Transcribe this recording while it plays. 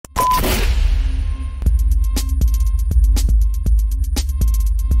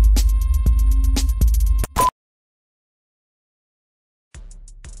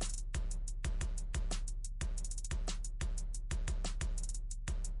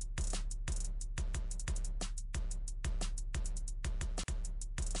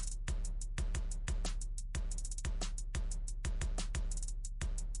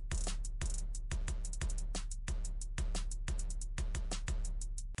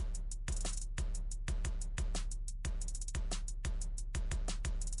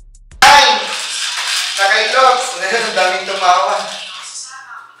jokes! Ang daming tumawa.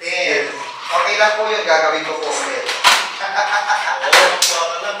 Okay lang po yun, gagawin ko po ulit. Oo,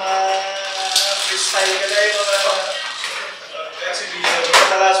 ka naman. Freestyle ka na yun. Kaya si Bisa,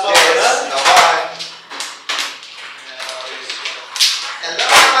 matalas pa ka na? Naman. Hello,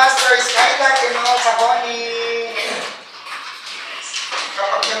 Master Skylar, kayo mga saboni.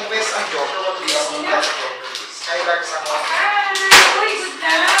 Kapag yung West ang Joker, wag di ako ng Joker. Skylar saboni. Uy, good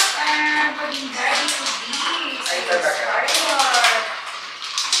luck. Pag-invite to this. Ay, talaga.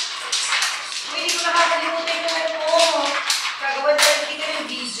 Uy, hindi ko nakakalimutan yung ano mo. Gagawa tayo kita ng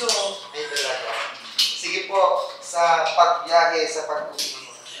video. Ay, talaga. Sige po, sa pagbiyahe, sa pag-uwi.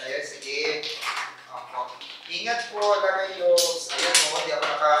 Ayun, sige. Ingat po, kayo. Ayan mo, di ako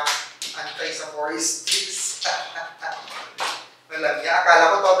naka-antay sa forest sticks. Nalang niya,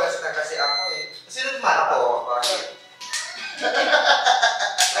 akala ko todas na kasi ako eh. Kasi nagman ako. Bakit?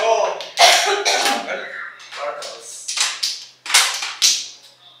 Oo. Turtles.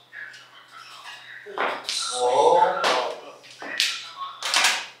 Oh.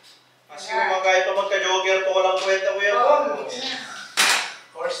 Kasi kung kahit pa magka-jogger po walang kwenta ko yan.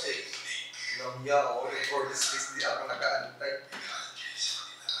 Horse sticks. Alam niya, ako yung forest sticks, di ako naka-antay.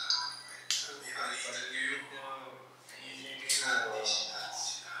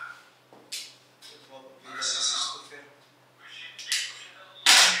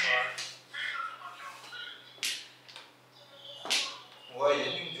 Wow,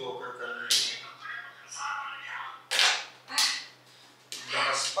 yun yung Joker kanina.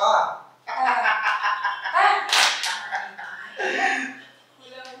 Lakas pa.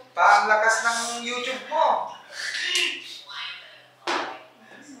 Pa, ang lakas ng YouTube mo.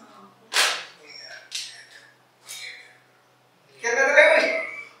 Kaya na rin.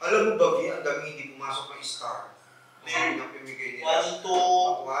 Alam mo ba, ang dami hindi pumasok ng star. May pinapimigay nila. 1,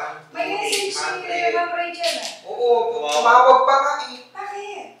 2. May message niya yung Ma'am Rachel ah. Oo, tumawag pa nga eh.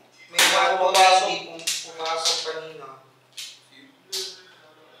 Bakit? May mga pumasok pumasok kanina.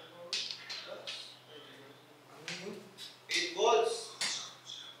 Ano yun? 8 balls.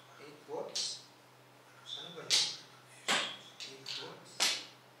 8 volts? Ano ba yun? 8 volts?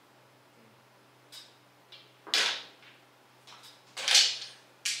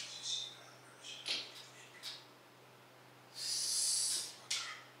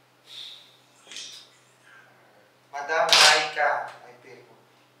 Madam Maika, ay pero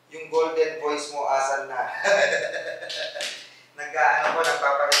yung golden voice mo asan na? Nag-ano ko,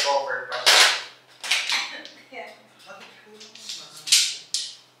 nagpapa-recover pa siya.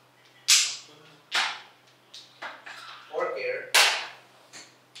 Or care.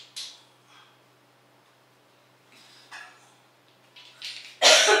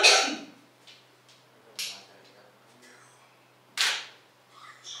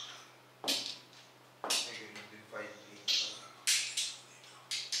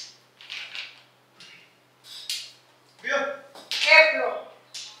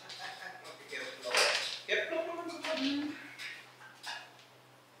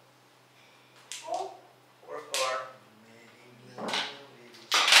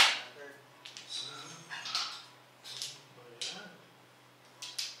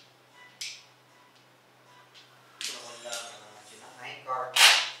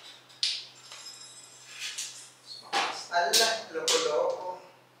 Allah, loko-loko.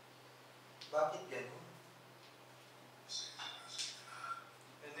 Bakit gano'n?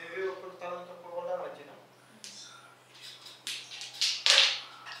 Hindi ko pagtanong ito po lang. Ano yun?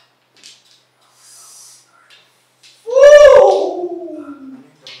 Woo! Ano yung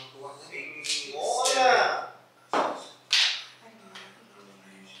nakuha ko? Oo na!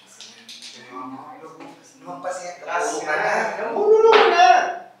 Lumampas yan. Last Napulong ka na. Namululong ka na!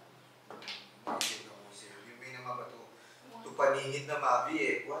 Bakit ako sa'yo? Yung may namabato. Tupaningit na mabi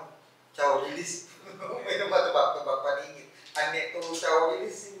eh. What? Chow release. May namatubak-tubak paningit. Anek to chow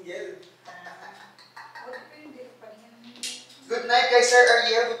release single. Good night kay Sir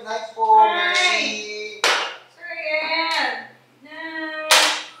Ariel. Good night po. Merci. Sir Ariel.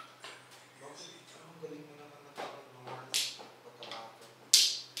 Ang galing mo naman natawag mga patabato.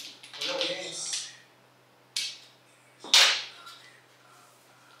 Hello, yes.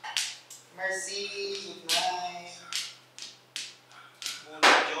 Merci. Good night. Muna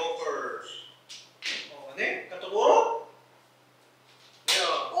Joker. Oh, ano eh? Katuguro?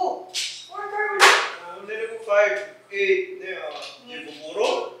 Yeah. Oh! Order ulit. Oh, hindi ko 5, 8. Yeah. Hindi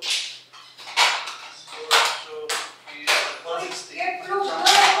buburo? So, Get blue,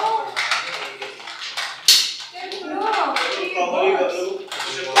 bro! Get blue! kamali ka daw.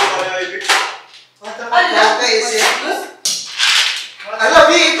 Kasi ito kaya ibig. Ala,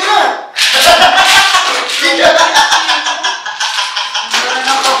 B, ito na!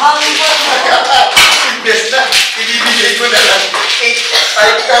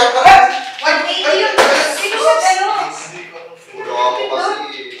 180 yun. Sino sa ano? Hindi ko ako feel. Wala ako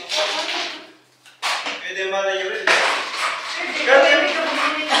kasi. Pwede malayo rin. Ganun ka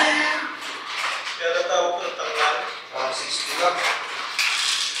bumili ka na. Kaya natawag ko ng tangal. 160 lang.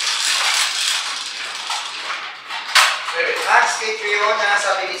 Next kay Fiona,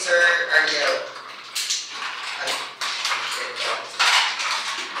 sabi ni Sir Ariel. Ay,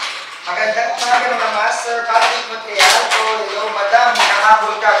 magandang umaga naman, Master Patrick Montealto. Hello, Madam.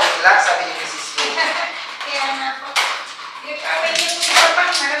 Nakahabol ka. Good luck, sabi ni Mrs. Go. Kaya nga po. Away niya po si Papang.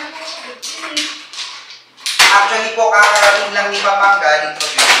 Marami po siya. Actually po, kakarating lang ni Papang galing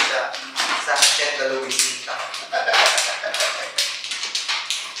probinsya sa Hacienda Luisita.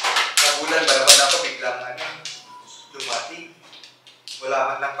 Nagulan ba naman ako biglang dumating.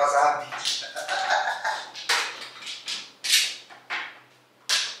 Wala man lang pasabi.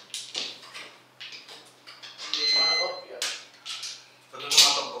 Hindi pa ako. Ano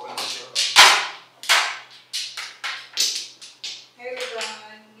naman ito ko na siya? Here we go.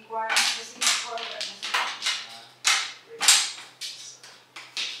 Hindi ko alam kasi mag-order.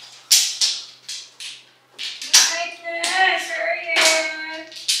 Night na, Sir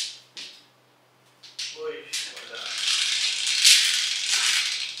Ariel. Uy, wala.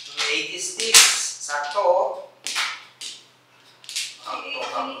 86. Sakto. Sakto.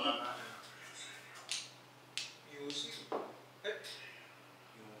 Music.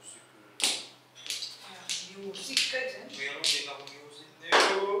 Music. Music ka dyan. Meron din ako music.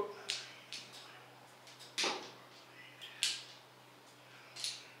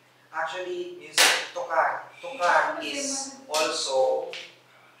 Actually, music tukar. Tukar is also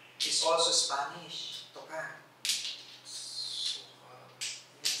Spanish. Tukar.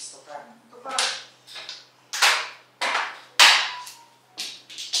 Yes, tukar. Ito pa.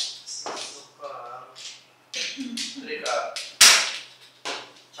 Trika.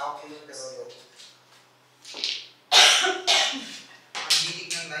 Ciao, Kilo Teroyo. Ang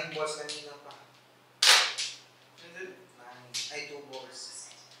hilig ng 9 balls kanina pa. 9. Ay, 2 balls.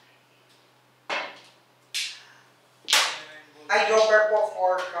 Ay, joker po,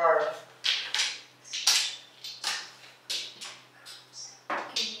 4 car.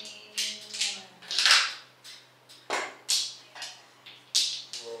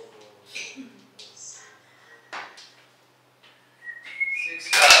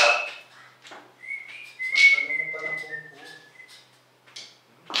 Six ka. Ano mo palang bumbu?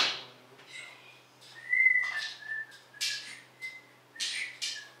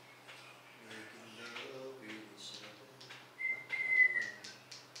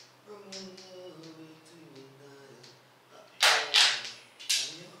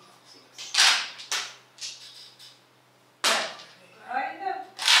 Ay na.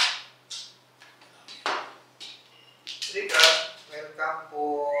 Trika. Welcome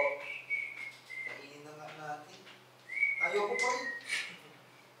po. Kainin na nga natin. Ayoko pa rin.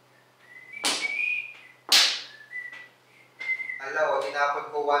 Alaw,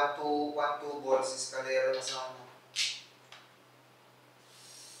 tinapon ko 1-2 balls escalera na sa ano.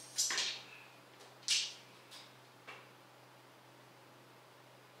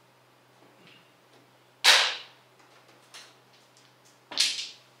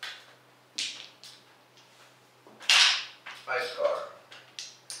 Five car.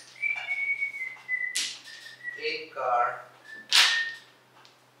 8 car.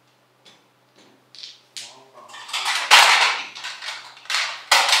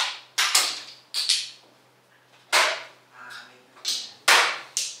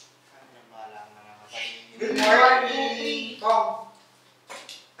 Good morning, Tom.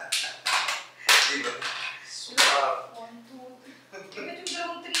 Diba? Suka. 1, 2, 3. Bakit yung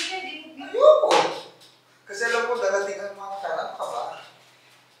dalawang 3 niya? Di mo Ayoko. Kasi alam ko darating ang mga karang ka ba?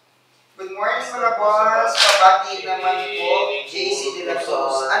 Good morning mga boss. Pabati naman po. JC de la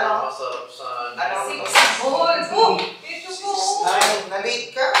Cruz. Ano? Masarap sa... Ano? 6 balls. Oh, ito po. Ay,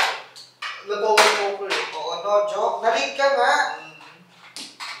 na-late ka? Nabawal mo ko eh. Oo, no joke. Na-late ka nga.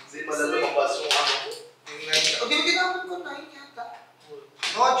 Hindi pala lumabas yung ano. Yung 9. O, di tinapon ko 9 yata.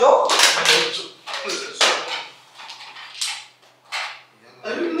 No joke.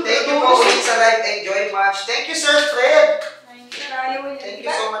 Thank you po ulit sa live. Enjoy much. Thank you, Sir Fred. Thank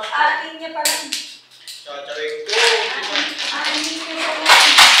you so much. Anin niya pa lang. Chacharing ko. Anin niya pa lang.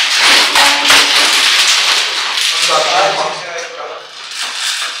 Ang baba.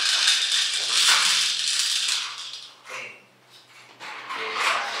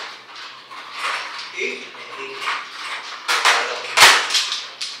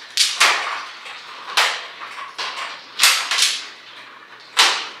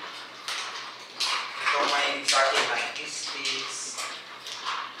 Ito may sa akin 96.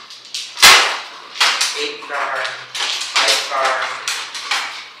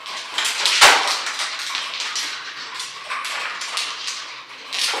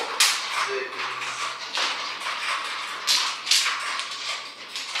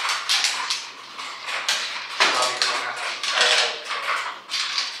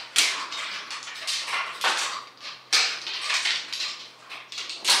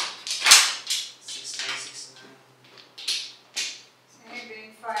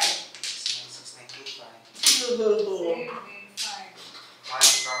 One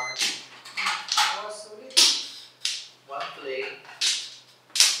card. One play.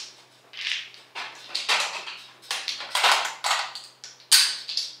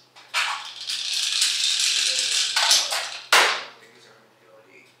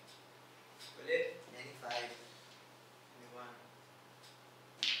 Ulit. 95. One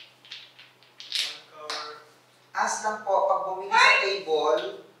card. As lang po, pag bumili sa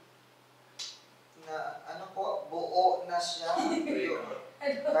table, na ano po, buo na siya.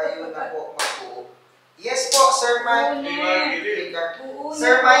 Kayo na po magbuo. Yes po, Sir Mike.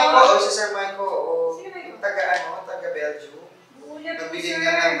 Sir Mike po, o si Sir Mike po, o yung taga Belgium. Nabili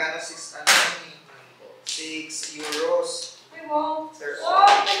nga ng 6 euros.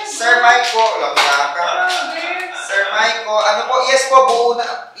 Sir Mike po, lang ka. Sir Mike po, ano po, yes po, buo na,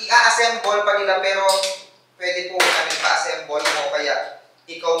 i-assemble pa nila, pero pwede po namin pa-assemble mo, kaya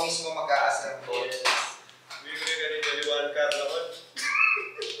ikaw mismo mag-a-assemble. Bibili ka rin daliwan card naman.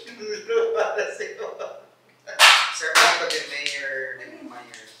 Sir Mike po, the mayor.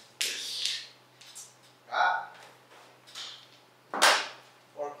 Ah?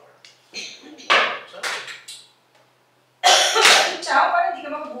 4 card. Ciao, parang hindi ka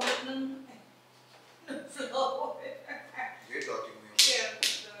makabulot ng flower. Hindi, dati mo yun.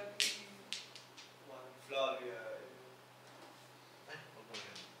 One flag, yeah. Ay, wag mo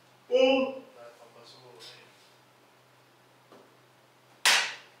yan. Pagpasugal.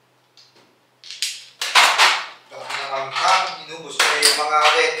 Dami na kang inubos ko na yung mga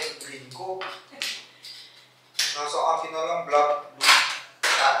red and green ko. Nasa akin na lang, black, blue.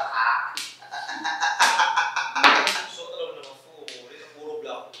 So, alam naman po, puro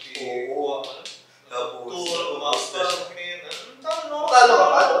black. Oo. Tapos, Turo, master. Talo Talo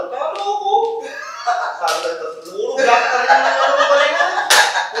ka? Talo ako. Puro black ka rin ang ano mo kanina.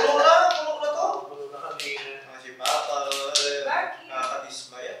 Pulo na to. Pulo na kanina. Si Papa,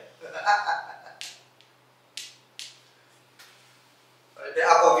 nakakadismaya.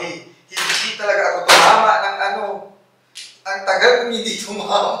 Ako, hindi talaga ako tumama ng ano. Ang tagal kung hindi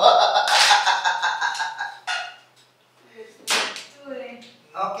tumama.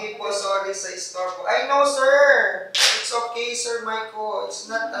 Okay po, sorry sa store po. I know, sir. It's okay, Sir Michael. It's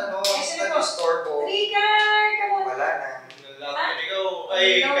not, it's not yung store po. Ricard, come on. Wala na. Lalaki ikaw.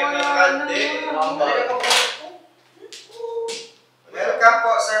 Ay, kanakante. Welcome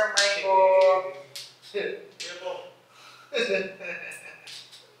po, Sir Michael. Yan po.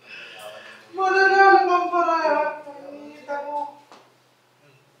 Malala naman para. Kita mo.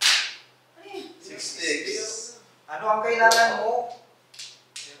 66. Ano ang kailangan mo?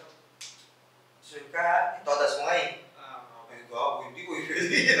 Sure ka? Itodas mo nga eh. Ay, gago, hindi ko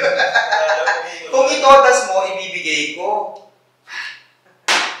i-ready. Kung itodas mo, ibibigay ko.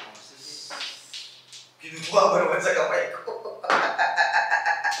 Kinuha mo naman sa kamay ko.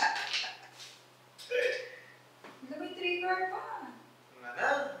 May trigger pa. Nga na.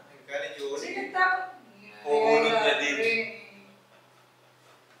 Ang galing yun. Kasi nagtapos. Pupunod niya din.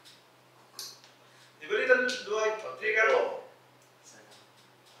 Di ba rin duwag? Trigger mo.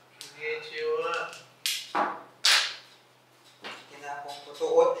 Engage na. Tinapong ko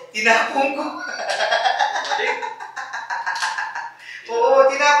tuot. Tinapong ko. Balik. Oo,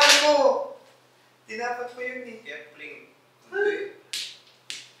 tinapon ko. Tinapon ko yun eh. Kepling.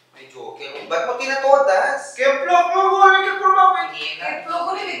 May joker. Ba't mo tinatodas? Keplock mo! Eh, flow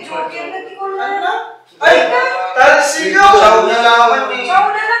ko rin, may joker na di ko Ano lang. na? Ay! Talsigaw! Chow na naman eh.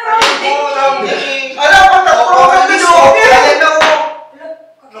 Ciao na lang, Ay, oo, naman eh. Alam mo, tatlo ka na joker! Ayan na oh.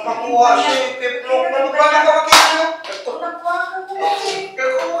 Nakakuha siya eh. Peplok na. Paano ka makikita? Nakuha ka ko eh.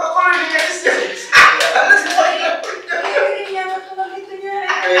 Kakuha ko rin niya siya. Alas mo yun. Hindi niya matulog niya.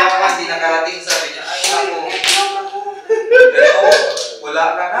 Kaya nga hindi nakarating sabi niya. Ay, ako. Eh, flow ako. Pero, wala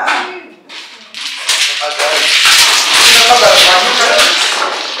ka na. Nakagal. Nakagal.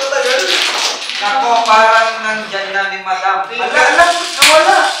 Matagal. Nako, parang nandyan na ni Madam. Ala,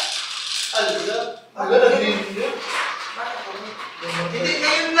 nawala. Ala, nag-green yun. Bakit bumili? Hindi,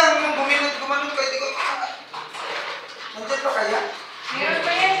 ngayon lang. Nung gumanon ka, hindi ko. Nandyan pa kaya? Meron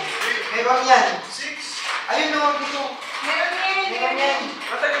pa yan. Meron yan. 6. Ayun naman dito. Meron yan. Meron yan.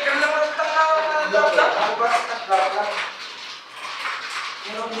 Matagal ka naman Ako ba? Nag-vlog lang.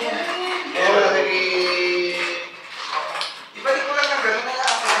 Meron yan. Oo, naging... Ibalik ko lang ng gano'n na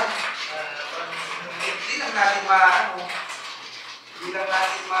ako lang. Hindi lang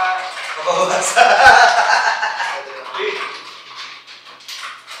natin mababasa.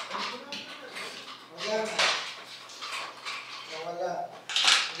 Wala.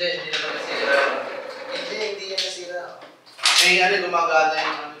 Hindi naman nasira. Hindi yan nasira. May ano, gumagana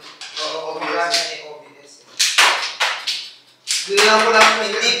yung ano. Oo, OBS. OBS.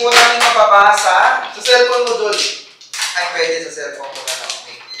 Hindi po namin mapapasa. Sa cellphone mo, Jolly. Ay, pwede sa cellphone ko na lang.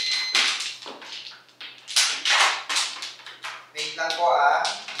 Wait lang po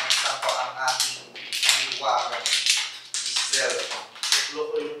Next lang po ang aking liwagan. Cellphone.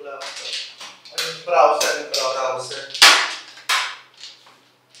 Nagloko yung laptop. Yung browser.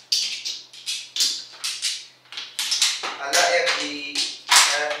 Ala,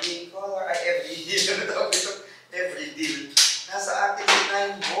 every deal. Nasa atin yung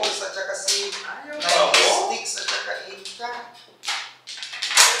 9 balls at saka si 9 sticks at saka 8 ka.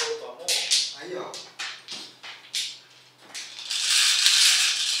 Ayaw pa mo. Ayaw.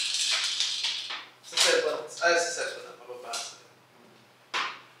 Sa cellphone na mababasa.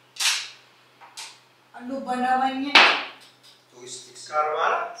 Ano ba naman yan? 2 sticks.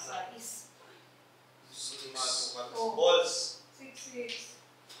 Karma? Size. Oh. Balls. 6.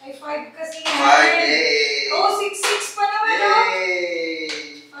 Ay, 5 kasi yan. 5, yay! Oh, 6 pa naman,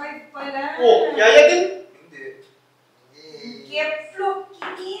 Yay! 5 pala. Oh, yaya din. Hindi. Yay! Keplo,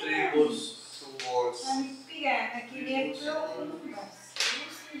 kinina. 3 balls. 2 balls. Ang piga, nakineplo.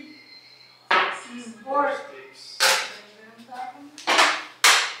 4.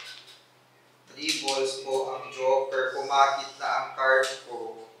 3 balls po ang joker. Pumakit na ang card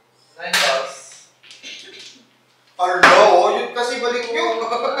ko. 9 balls. Hello! Yun kasi balik yun. 6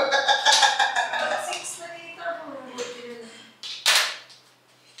 na dito.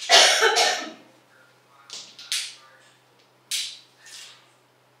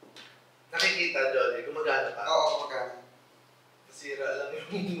 Nakikita, Jolly. Gumagana ka. Oo, magkano. Nasira lang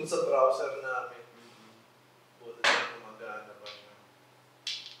yung sa browser namin. Buti na gumagana pa nga.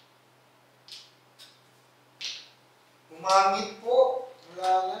 Umangit po.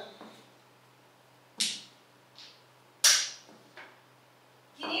 Wala na.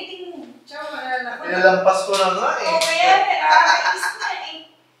 Kiniting mo. Tsaka malala ko. Pinalampas ko na nga eh. Oo, kaya nakakainis na eh.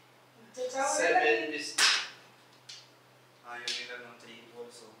 Tsaka malala 7 bis. Ayaw nila ng 3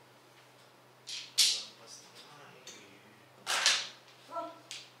 balls. So. Lampas na nga eh.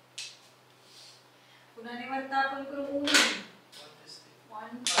 Kung naniman tapon ko ng ulo. 1.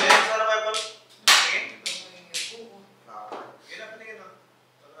 Ayun, sana kayo pa. Tingin? Tingin na, tingin na.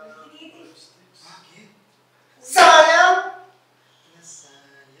 Bakit? Sayang!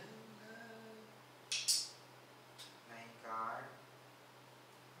 Nasayang na. 9 card.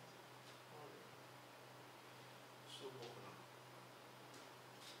 Subok lang.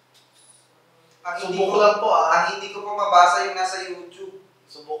 Subok lang po Ang hindi ko po mabasa yung nasa YouTube.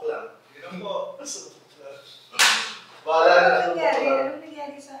 Subok lang. Yun lang po. Subok lang. Bahala na, Anong subok lang.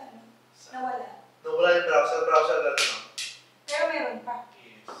 nangyari sa ano? Nawala. Nawala yung browser lang na. Pero meron pa.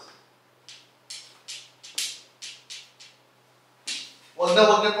 Yes. Wag na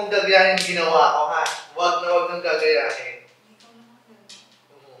pong gagayahin yung ginawa ko, ha? Wag nang gagayahin. Hindi ko naman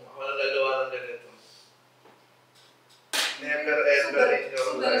alam. Ako lang gagawa ng ganito. Never ever in your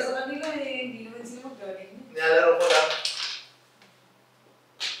Sugal life. sa kanila eh. Hindi naman sila magaling. Nilalaro ko lang.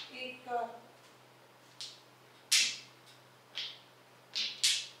 Ika.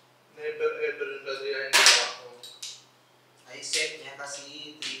 Never ever in gagayahin yung ginawa ko. Ay, set niya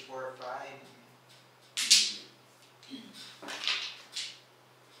kasi 3, 4, 5.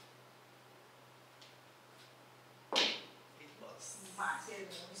 Masil.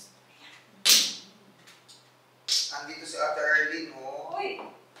 Andito si Ate Erlyn, oh. Uy!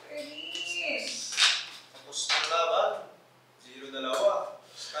 Release! Tapos ang laban. 0-2.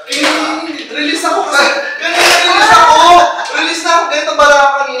 Release ako kasi. Release na ako. Ganito ba lang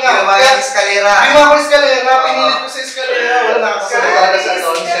ako kanina? Ginawa Kaya, yung eskalera. ginawa ko eskalera. Pinilit ko sa eskalera. Wala nakakasalita na sa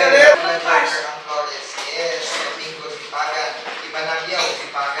Eskalera. nonsense. Ang Flores, yes. Bingo, Sipagan. Iba na yaw,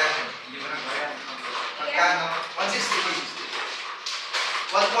 Sipagan. Magkano? 160.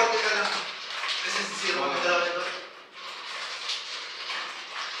 140 ka lang. Kasi 0 ang dalawa nito.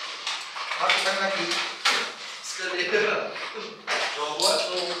 Bakit ang lagi? Eskalera. So what?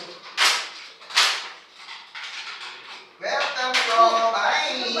 Welcome to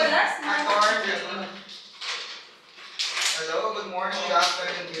Ito ba last na? Hello, good morning, good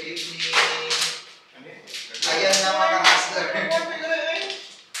afternoon, good evening. Ayan na mga hustler.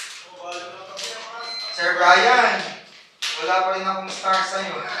 Sir Brian, wala pa rin akong star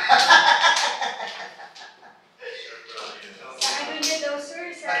sa'yo. Sa ano niya daw,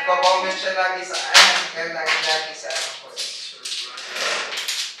 sir? Sa... Nagko-comment siya lagi sa lagi sa ano ko.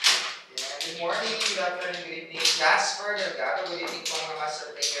 Yeah, good morning, good afternoon, good evening. Jasper Delgado, good evening po mga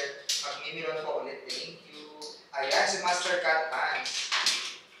master player. Magmimiron po ulit, thank you. Ayan, si Master Cat Pants.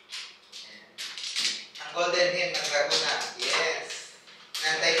 Ang golden hen ng Laguna, yes.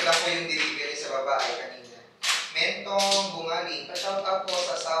 Nantay ko lang po yung delivery sa babae kanina. Mentong Bungali,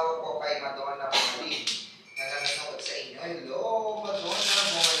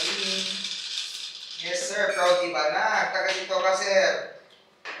 di ba na? Taga dito ka, sir.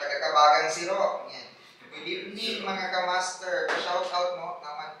 Taga Kabagang Siro. Yan. Good evening, mga ka-master. Shout out mo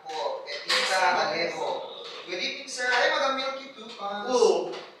naman po. Etita Alejo. Good evening, sir. Ay, Madam Milky too.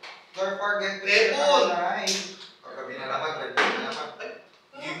 Oo. Don't forget to Lemon. share the live. Pagkabi na naman, pagkabi na naman.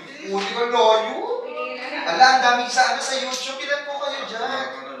 Puti ko loyo. Ala, ang daming sa YouTube. Ilan po kayo dyan?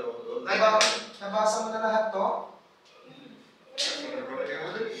 Nabasa mo na lahat to?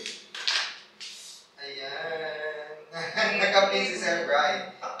 Ayan. Nag-update si Sir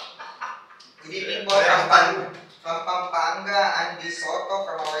Brian. Good evening po from Pampanga, Andy Soto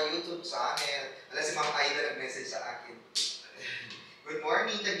from our YouTube channel. Alam si Ma'am Aida nag-message sa akin. Good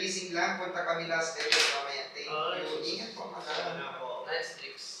morning, kagising lang. Punta kami Las Vegas mamaya. Thank you. Ingat po mga. Nice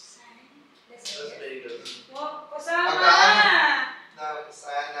tricks. That's very good. Pasama!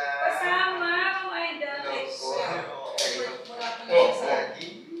 Sana. Pasama kung ay Hello dahil. po. Wala pa na yun sa...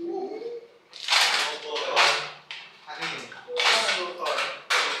 Ano yun?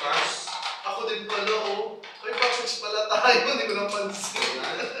 Ako din pala, oh. Ay, bakit pala tayo? Hindi ko napansin.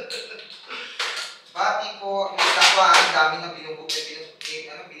 Bati po, nakita ang dami na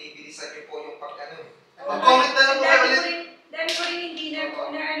binibilisan niyo po yung Mag-comment na lang po kayo ulit. Dami ko rin hindi na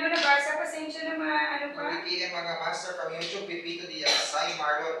nabasa. Pasensya na pa. Nakikiin mga master from YouTube, Pipito Diaz, Sai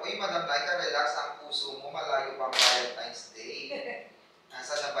Marlon. Uy, Madam Laika, relax ang puso mo, malayo pang Valentine's Day.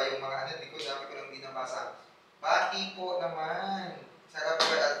 Nasaan na ba yung mga ano? Dami ko lang binabasa. Bati po naman. Sarap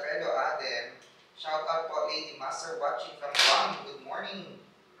po Alfredo Adem. Shout out po Lady Master watching from Guam. Good morning.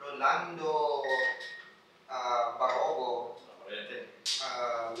 Rolando Barogo.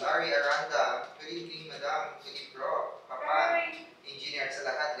 Larry Aranda. Good evening, Madam. Good evening, Bro. Papa. Engineer sa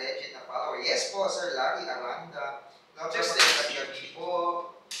lahat. Legend na follower. Yes po, Sir Larry Aranda. Just gabi po.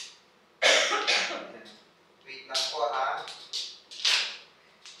 Wait lang po, ha.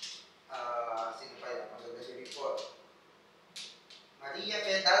 Sino pa yan? Magagabi po. Maria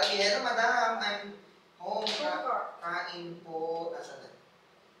Pedalvi. Hello, Madam. I'm home. Kain po. Nasaan na?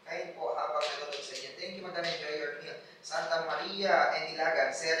 Kain po habang nanonood sa inyo. Thank you, Madam. Enjoy your meal. Santa Maria and Ilagan.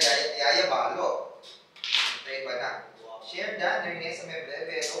 Sir Yaya Balo. Tayo ba na? Share Dan. Ernest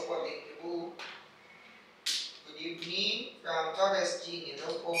Mebreve. Hello po. Thank you. Good evening from Torres Jean.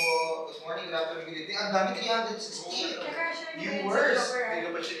 Hello po. Good morning. Good afternoon. Good evening. Ang dami 316 viewers. Hindi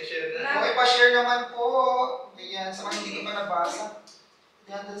ko pa sinishare na. Okay, pa-share naman po. Ayan, sa mga hindi ko pa nabasa.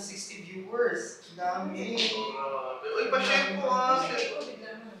 360 viewers. Ang dami. Uy, pa-share po ha.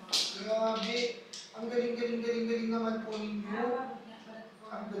 Grabe. Ang galing naman po ninyo.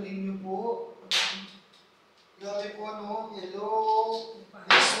 Ang galing nyo po. Grabe po, no? Hello.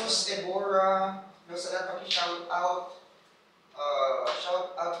 Jesus, Ebora. Hello sa lahat, paki-shout out.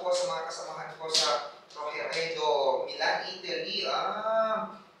 Shout out po sa mga kasamahan ko sa Rojeredo, Milan, Italy.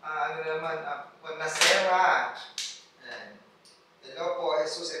 Ano naman, Nasera. Hello po,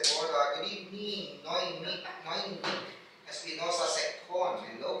 Jesus Ebora. Good evening. Noy Nick. Espinosa Secon.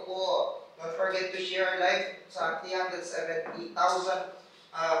 Hello po. Don't forget to share our live sa 370,000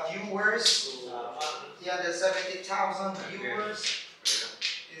 viewers. 370,000 viewers.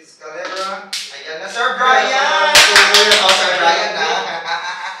 Is Calebra. Ayan na, Sir Brian! Sir Brian na.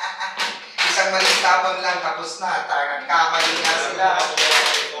 Isang maling tapon lang, tapos na. Kamali na sila.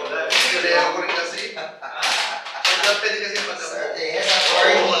 Sinilero ko rin kasi. Pwede kasi Sir, yes,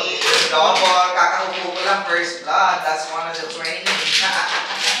 attorney. Double, kakaupo ko lang, first blood. That's one of the training.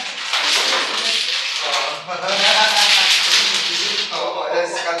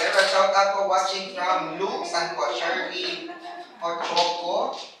 Calera, shout out po watching from Luke, San po, Shirley,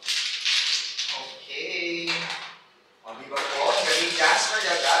 Ochoco. Okay. O, di ba po? Galing Jasper,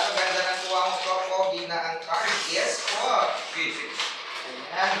 Dagado, ganda ng tuwa mo po, Gina ang card. Yes po.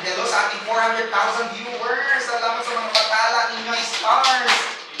 Ayan, hello sa ating 400,000 viewers. Salamat sa mga patala ninyo, stars.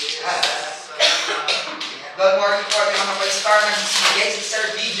 Good morning po, ating mga pa-star. Nagsibigay si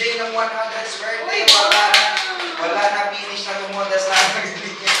Sir DJ ng 100 birthday. Wala na, finish na tumudas na.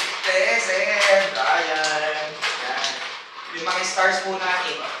 Sir Brian. Yung mga stars po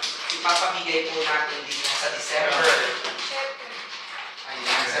natin, ipapamigay po natin dito sa December.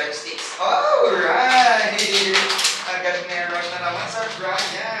 Ayan, Sir Sticks. Alright! Agad meron na naman, Sir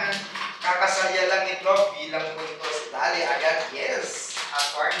Brian. Kakasalya lang ito, bilang puntos. Dali, agad, yes.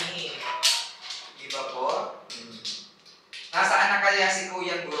 Attorney. Diba po? Nasaan na kaya si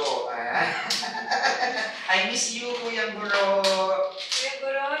Kuyang Guro? I miss you, Kuyang Guro. Kuya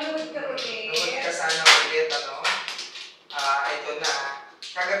Guro, lumod ka ulit. Lumod ka sana ulit, ano? Ito na.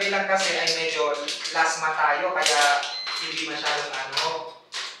 Kagabi lang kasi ay medyo lasma tayo, kaya hindi masyadong ano.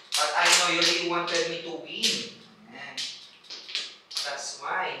 But I know you really wanted me to win. That's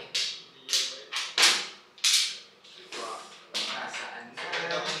why.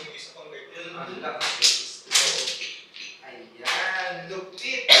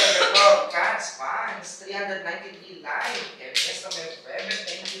 TV Live. Ernesto Mefebe,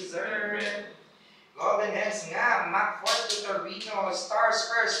 thank you, sir. Golden Hands nga, Mac Fort to Torino, Stars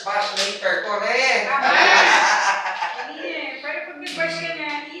first, bash later. Correct! Hindi, pero pag nag-brush ka na,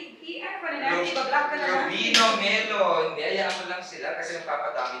 ano pa na natin, ibablock ka na lang. Rubino, Melo, hindi, hayaan mo lang sila kasi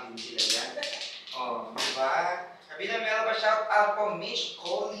nagpapadami din sila yan. Oh, di ba? Rubino, Melo ba shout out po, Mitch,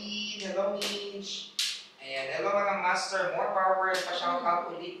 Colleen, hello Mitch. Ayan, hello mga master, more power, pa-shout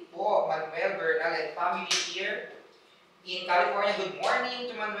out ulit po, Manuel Bernal and family here. In California, good morning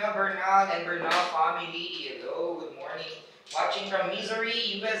to Manuel Bernal and Bernal family. Hello, good morning. Watching from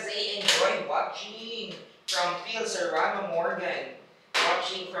Missouri, USA. Enjoy watching. From Phil Serrano Morgan.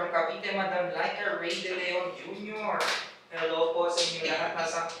 Watching from Cavite, Madam Laika Ray De Leon Jr. Hello po sa inyo lahat.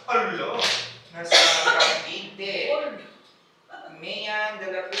 Nasa Cavite. Mayan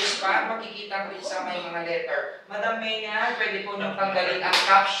de la Cruz. Paano makikita ko isama yung mga letter? Madam Mayan, pwede po nung tanggalin ang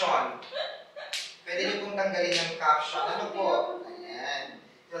caption. Pwede niyo pong tanggalin ang caption. Ano po? Ayan.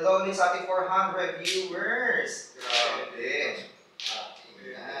 Hello ulit sa ating 400 viewers. Grabe.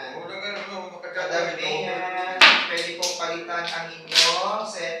 Ayan. Kadami yan. Pwede pong palitan ang inyong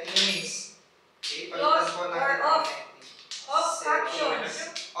settings. Okay, palitan po natin ang Off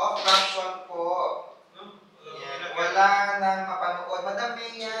captions. Off caption po. Ayan. Wala nang mapanood.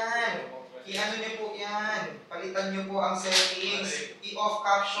 Madami yan. I-ano niyo po yan. Palitan niyo po ang settings. I-off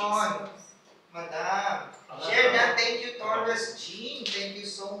caption. Madam. Share that. Thank you, Torres Jean. Thank you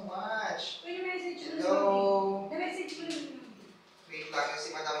so much. Wait, message mo. Hello. Na-message mo naman. Wait lang.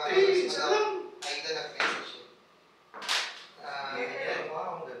 Si Madam Aida nag-message. Ayan.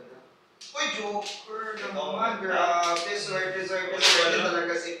 Wow, ang ganda. Uy, Joker naman. Grabe. Swerte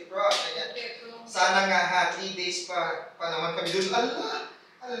talaga si Prof. Ayan. Sana nga ha, 3 days pa naman kami doon. Allah!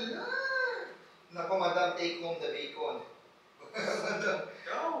 Naku, Madam, take home the bacon.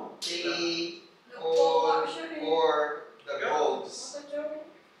 Take all or the golds.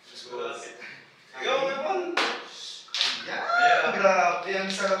 Ayan, grabe.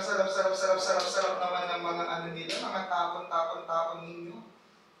 Ang sarap naman ng mga ano nila, mga tapon ninyo.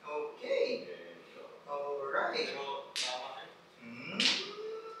 Okay. Alright.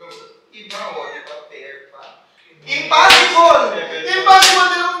 Iba o, di ba pair pa? Impossible! Impossible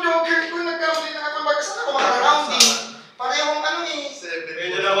din ang Joker ko. Nagkamali na ako. Bagsak ako mga-rounding. Parehong ano eh.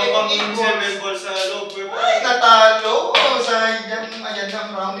 May dalawa pang 7 balls sa loob. Ay, natalo! Sayang. Ayan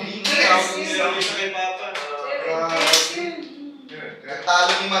ang rounding. Rounding sa kay Papa.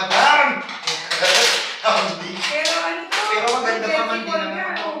 Natalo ni Madam! Rounding. Pero ano to? Pero maganda pa man din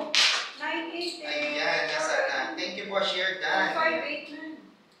naman ito. 9-8. Ayan, nasa na. Thank you po, share Dan. 5-8 na.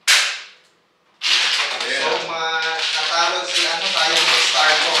 So, natalo si ano, tayo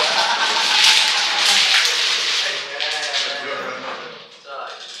mag-start ko.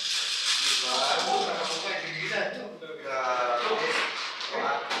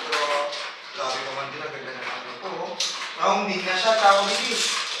 Rounding na siya, tao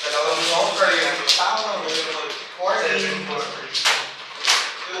bilis. Dalawang joker, yung tao. 14.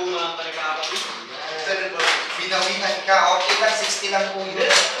 Yung mga kanikapatis. Binawinan ka, okay lang, 60 lang po yun.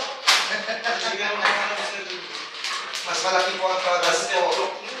 Mas malaki po ang todas ko.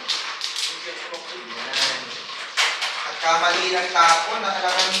 At kamali ng tapon,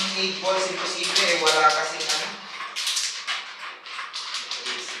 nakalaman 8 balls, imposible eh, wala kasi ano.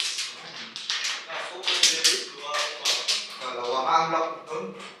 Dalawa nga ang lock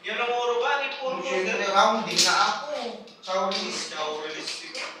doon. Yan ang oro ba? Siyempre, rounding na ako. Chow release.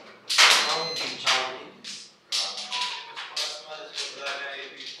 Rounding, chow release.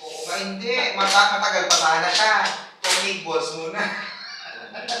 Oo nga, hindi. Matagal pa sana siya. Kung 8 balls muna.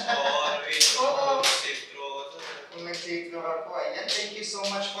 Oo. Kung nag-safe draw ka po. Ayan, thank you so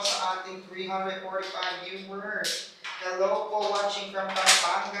much po sa ating 345 viewers. Hello po, watching from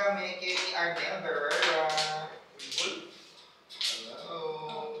Pampanga, may Kenny Arnel Barrera. Hello.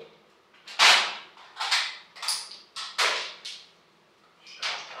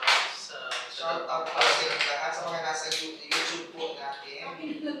 Shout out po sa inyo lahat sa mga nasa YouTube po natin.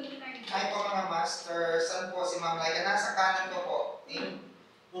 Hi po mga master. Saan po si Ma'am Laika? Nasa kanan ko po.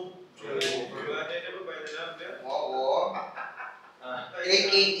 Oo.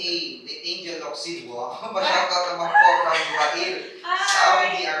 AKA, the Angel of Silwa. Pa-shout out naman po from Juhail,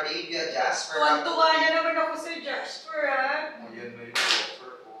 Saudi Arabia, Jasper. Tuwan-tuwa na naman ako sa Jasper, ha? Ayan na yung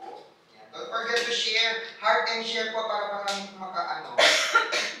offer ko. Don't forget to share. Heart and share po para marami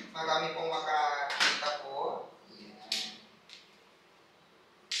marami pong makakita po. Yan.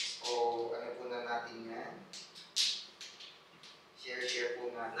 So, ano po na natin yan? Share po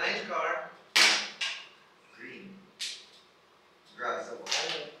natin. 9 car. Green. Grass of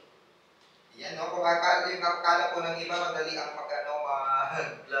all. Yan, no? Kung akala ng iba, madali ang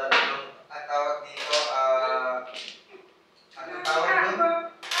Laro ng ang tawag dito, anong tawag doon?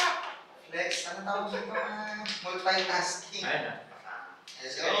 Flex, anong tawag dito? Multitasking.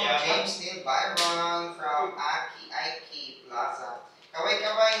 Hello, James Neil Byron from Aki Plaza.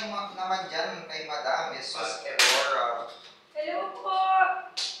 Kaway-kaway naman dyan kay Madam Jesus Aurora. Hello po!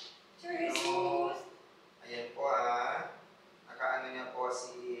 Sir Jesus! Ayan po nakaano niya po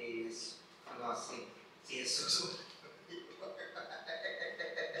si Jesus.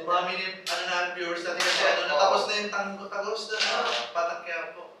 dumami na viewers natin kasi natapos na yung tagos na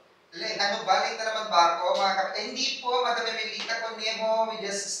patakya po. Balik na naman ba ako mga kapatid? Hindi po, Madam Emilita Conemo, we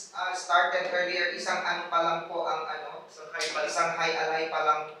just started earlier. Isang pa lang po ang isang high alay pa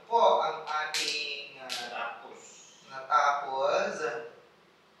lang po ang ating natapos.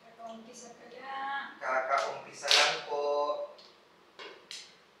 Kakaumpisa lang po.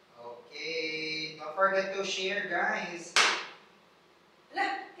 Okay, don't forget to share guys.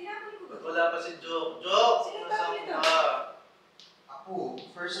 Ala, tinapon ko ba? Wala pa si Jok. Jok! Sino tawag nito? Ako,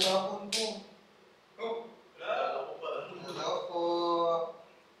 first hapon po. Lalo ko pa. Hello po.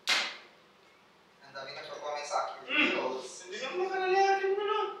 Ang dami nagpa-comment sa aking videos. Hindi ka makalalakin mo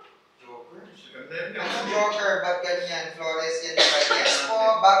na. Joker? Ano Joker? Ba't ganyan? Flores, yan ba? Yes po.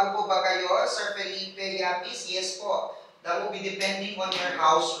 Bago po ba kayo? Sir Felipe Yapis? Yes po. That will be depending on your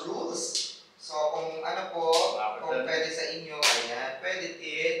house rules. So, kung kung pwede sa inyo, ayan, pwede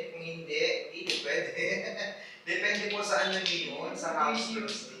din. Kung hindi pwede. Depende po sa ano yun, sa house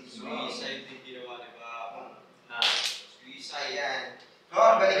rules din. Suicide din ginawa ni Papa. Ayan.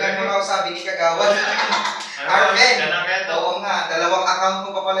 Lord, balikan mo raw sabi ni Kagawad. Arven! Oo nga, 2 account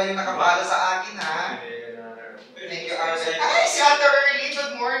mo pa pala yung nakapalo sa akin, ha? Thank you, Arven. Ay, si Ate Early,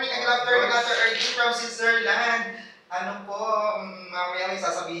 good morning. Good afternoon, Ate Early from Switzerland. Ano po, mamaya may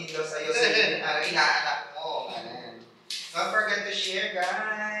sasabihin daw sa'yo sa inaanak mo. Don't forget to share,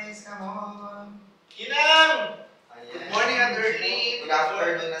 guys. Come on. Kinang! Ayan. Good morning, Ate Early. Good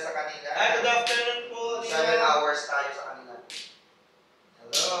afternoon na sa kanila. Good afternoon po. 7 hours tayo sa kanila.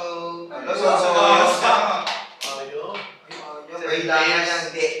 Hello. Hello. KAYO. Kailangan yan,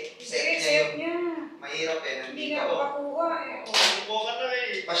 hindi. Set niya Set yung niya. mahirap Hindi nandito. nga makakuha Upo ka na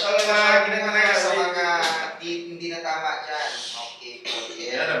Pasyal na ginagawa sa mga hindi na tama dyan. Okay po.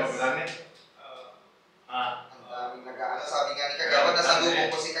 Yes. Ang daming nag-aano. Sabi nga ni Kagawad, nasa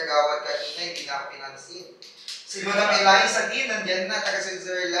lupo ko si Kagawad kanina, hindi na ako pinansin. Si Madam Eliza din, nandyan na, taga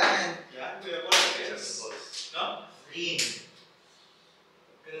Switzerland. Yan, kuya ko. No? Rin.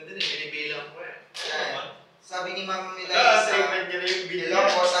 Ganun din binibilang ko Sabi ni Ma'am Eliza, Eliza, hello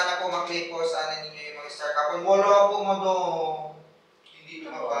po, sana po maklip po, sana ninyo yung mga star kapon. Molo po mo do. Hindi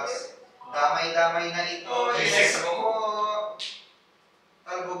lumabas. Damay-damay na ito. Yes po.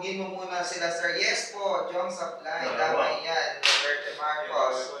 Talbogin mo muna sila, sir. Yes po. Jong Supply. Damay yan. Roberto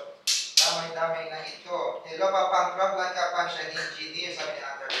Marcos. Damay-damay na ito. Hello, Papang Club. Lang siya ni engineer. Sabi ni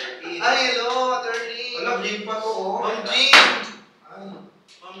Ate Erlene. Ay, hello, Ate Erlene. Wala, Jim pa to. Ma'am Jean. Ay.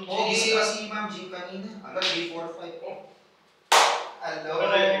 Ma'am Oh, Jean. gising si Ma'am Jim kanina. Ala, G45 po. Hello.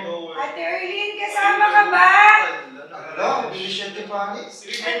 Ate Erlene, kasama ka ba? Hello, Bishop Tipanis.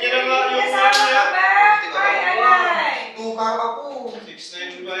 Tignan niya na nga yung Kasama ka ba? Ay, alay. Tukar ako.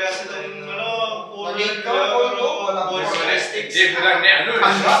 6'9" ba yan sila yung Malig ka, polo. Walang Jeep lang ni ano.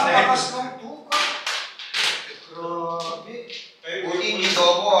 lakas ng tukar. Grabe. Uli ni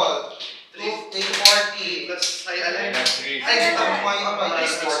double. 340. Plus, ay, alay. Ay, kita mo may amay.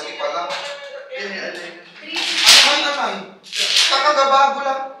 340 pa lang. Ay, alay. Ano may amay? Kakagabago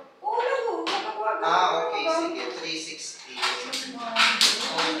lang. Oo, makakuha ka. Okay. Sige. 360.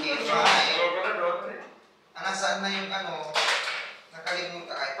 Okay, fine. Nasaan na yung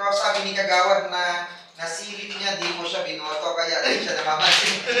nakalimutan. Ay, pero sabi ni Kagawad na nasilip niya, di mo siya binoto, kaya di siya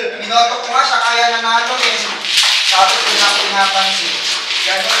namamansin. Binoto ko nga siya, kaya nanalo eh. Tapos ko na pinapansin.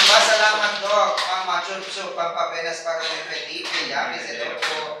 Ganun ba? Salamat, Dok. Mama, Chupso, Pampapenas, para ng Felipe, Yamis, hello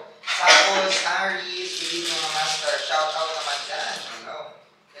po. Tapos, Aris, Philip, mga master, shout out naman dyan. Hello.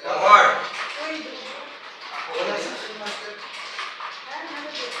 Hello. Wala sa master.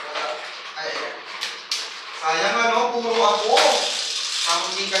 Ay, sayang puro ako.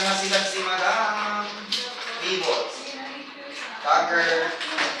 Kamuti ka na sila si Madam. Ribots. Dagger.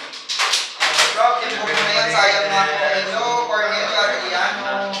 Drop yung book na yan. Sayang nga po. Hello, Cornelio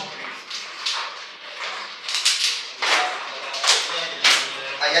Adriano.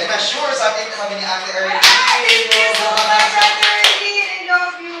 Ayan na, sure. Sabi ni Ate Erlene. Thank you so much, Ate Erlene. I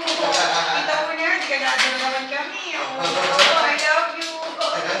love you. Kita mo na, di ka natin naman kami. I love you.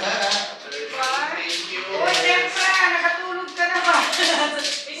 Uy, Sempra, nakatulog ka na ba?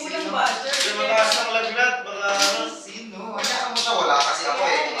 Ulang ba? Sa mataas ng lagnat, baka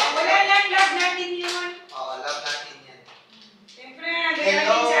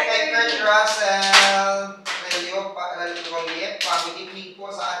Sir Russell Good evening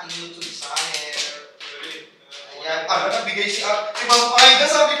po sa ating YouTube channel. Ayan, nabigay si Ma'am Aida,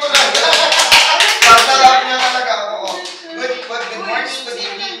 sabi ko na. Tatalap niya talaga ako. Good morning, good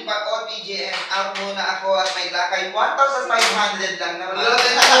evening, PJM. Out muna ako at may lakay 1,500 lang naman.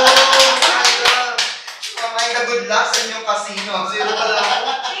 Ma'am Aida, good luck sa inyong casino. Zero pa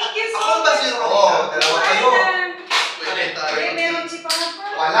lang. Thank you so Ako ba much. zero? Oo, dalawa kayo. Pwede tayo. Meron si Papa.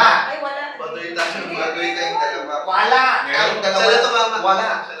 Wala. Ay, wala. Baduy tayo. Baduy kayong dalawa. Wala. Kayong dalawa. Sala to, mama.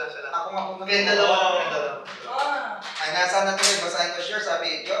 Wala. Sala. Ako nga po. Kayong dalawa. Ay, nasa na tuloy, basahin ko sure,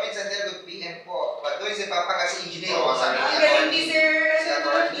 sabi, Jovin Santel, good PM po. Baduy si Papa kasi engineer. O, sabi Ang niya. galing ni Sir. Si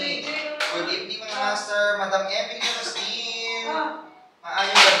attorney. Good evening mga master, Madam Epic Agustin.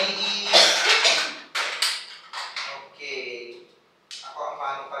 Maayong gabi. Okay. Ako ang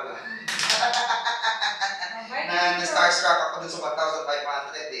mano pala. Na-starstruck ako dun sa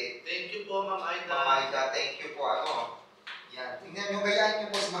 1,500 eh. Thank you po, Ma'am Aida. Ma'am Aida, thank you po. Yan. Tingnan nyo, gayaan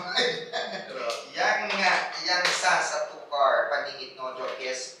nyo po sa mga Yang nga, yang sa tukar, paningit no,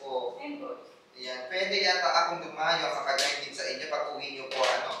 yes po. Yan, pwede yata akong dumayo, kakagayin din sa inyo, pag uwi nyo po,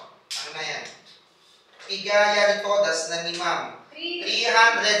 ano na yan? Igaya rito, das na ni Ma'am.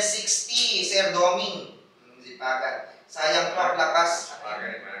 360, Sir Doming. Zipagan. Sayang pa, lakas.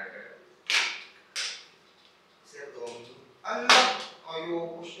 Sir Doming.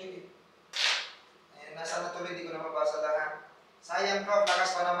 Ayoko siya eh. Ayan, nasa na tuloy, di ko na mabasa lahat. Sayang Prof,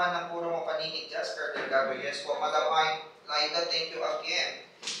 lakas pa naman ng puro mo paninit, Jasper Delgado. Yes po, Madam Laida, thank you again.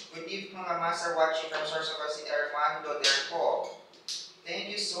 Good evening mga master watching from source of si Armando there po. Thank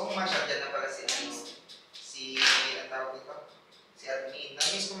you so much. Andiyan na pala si ang tawag dito? Si admin.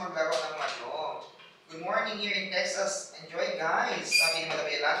 Namiss ko maglaro ng Mahjong. Good morning here in Texas. Enjoy guys. Sabi ni Madam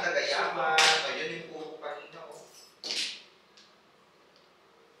Yolanda, Gayaman. Ayun yung puro kanina ko.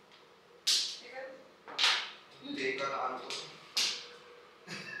 Hindi ka na ano po.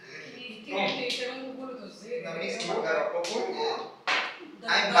 Namiss ko maglaro po.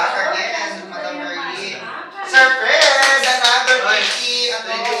 I'm back again, Madam Merlin. Sir Fred, another 50.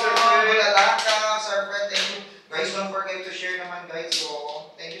 Thank you, Sir Fred. Bulalaka. Sir Fred, thank you. Guys, don't forget to share naman, guys. So,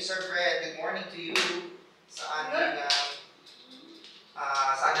 thank you, Sir Fred. Good morning to you. Sa ating,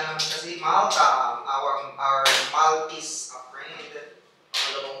 sana naman kasi Malta, our Maltese friend.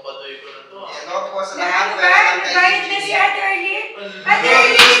 Alam mong baduy ko na to. Hello po sa lahat. Nagbayad na si Ate Arlene. Ate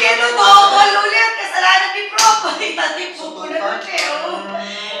Arlene, ito double ulit. Kasalanan ni Prof. Tati po ko na doon eh.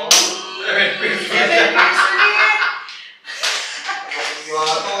 7 pesos ulit.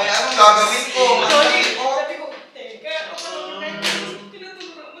 Anong gagawin ko? Sabi ko, teka,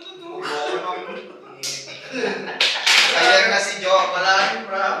 Ayan na si Jo. Maraming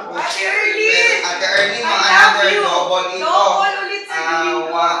bravo. Ate Arlene! Ate Ernie, I another love you. double ito. Double ulit sa gawin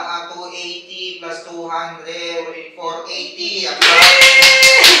ko. 280 plus 200, 480. 480.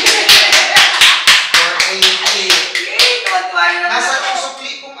 Yay! Tuwan-tuwa na naman Nasaan ako. yung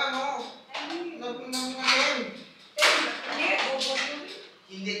sukli kong ano?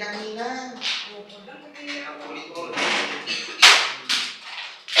 Hindi kanina.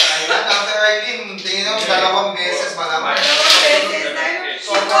 Ayan, Ate Ernie, tingnan mo, 2 beses malaman.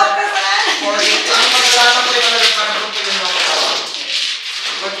 So, 480. Ang magkalaman ko yung parang kung pinunod ko pa.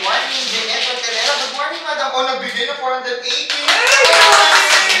 Good morning, Jeanette Ortelera. Good morning, Madam. O, nagbigay na 480.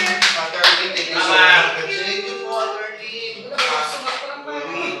 Ate Ernie, thank you so much. Thank you po, attorney.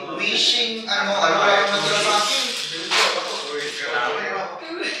 Wishing, ano lang nagdala sa akin.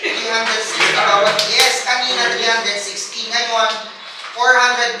 360 bawat, yes, kanina 360. Ngayon,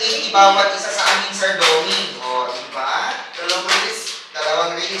 480 bawat isa sa aming Sir Doming. O, diba?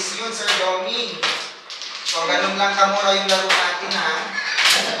 Dalawang release yun, Sir Doming. So, ganun lang kamura yung laro natin, ha?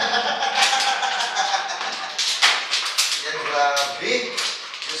 Yan, grabe.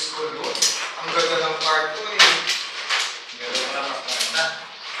 Diyos ko, Lord. Ang ganda ng card ko, eh. Meron na makanda.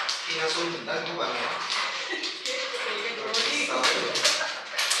 Pinasundan ko ba, no?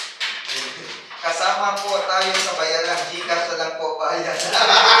 Kasama po tayo sa bayaran. Gcash na lang po bayan.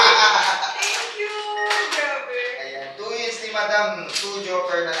 Thank you! Grabe. Ayan. 2 years ni Madam. 2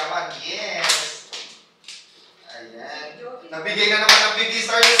 joker na naman. Yes. Ayan. Nabigay na naman ng 50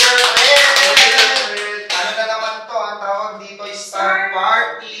 star ni Sir Fred. Ano na naman to? Ang tawag dito is Star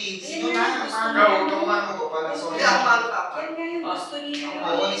Party. Sino na? Go pala. Sorry. Hindi ako malo pa. Yan nga yung gusto niya.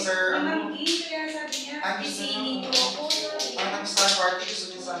 Oo, ni Sir. Namanggi, kaya sabi niya, isingin ko ako. Ang Star Party. Gusto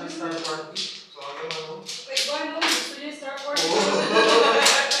niya sa amin Star Party. Sorry, ano? Wait, ano? Gusto niya Star Wars?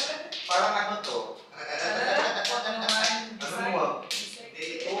 Parang ano to? Ano mo?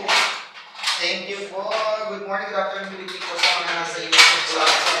 Thank you po. Good morning, good afternoon, good evening po sa mga nasa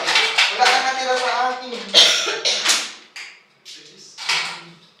YouTube.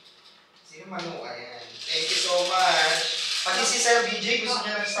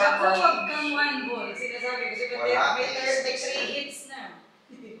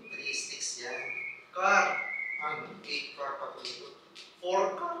 3 sticks yan. Car. Ano? 8 car pa ito.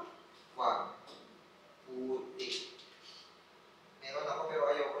 4 car. Wag. Puti. Meron ako pero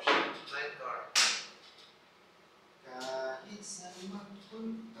ayoko siya. 9 car. Kahit saan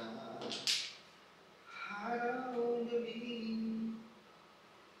magpunta, araw o gabi.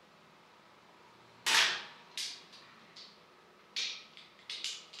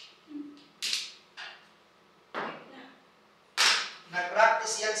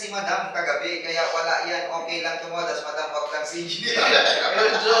 Nag-practice yan si Madam kagabi, kaya wala yan. Okay lang tumodas, Madam, wag lang si Gina.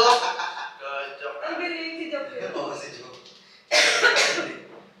 Good joke. Good joke. Ang galing si Joke. Oo, si Jo.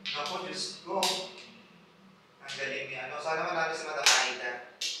 Naku, Diyos ko. Ang galing niya. Sana manalo si Madam Aida.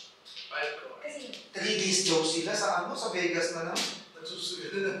 5 car. Kasi, 3 days daw sila sa sa Vegas na lang.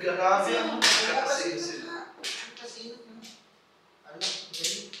 Nagsusugal na ng Grabe. garami. Kasi sila. Kasi na. Alam, ang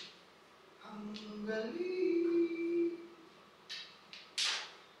galing. Ang galing.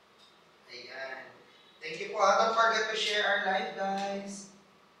 Ayan. Thank you po. Don't forget to share our live, guys.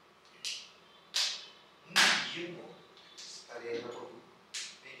 Yun po. Kaliyan na po.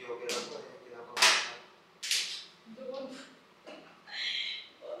 Medyo okay lang po. doon.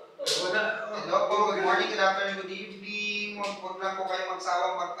 Hello po. Good morning, good afternoon, good evening. Huwag lang po kayo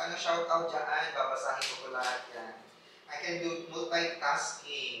magsawang shout out dyan. Babasahin ko po lahat yan. I can do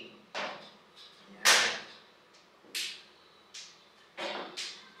multitasking. Ayan.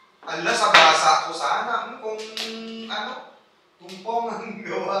 Ala, sa basa ko sana. Kung tumpong ang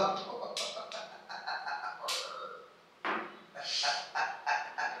gawa ko.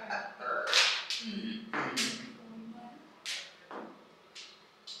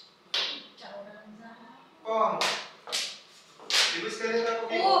 Pong. Dibis ka rin ako.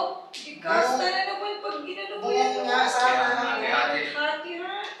 Oo! Ikasta na naman pag ginano ko yan. Oo nga, sana.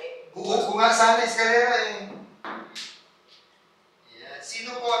 Hati-hati. Buo ko nga sana eskalera eh. Yan.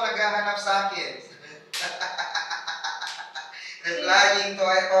 Sino po ang naghahanap sa akin? Replying to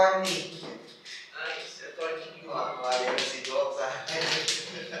attorney. Nice. Attorney. Wala si Joke sa akin.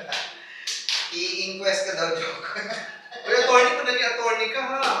 I-inquest ka daw, Joke. Uy, attorney pa naging attorney ka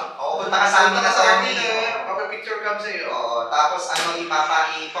ha. Oo, punta ka sa amin na attorney. Papa-picture cam sa'yo. Oo, tapos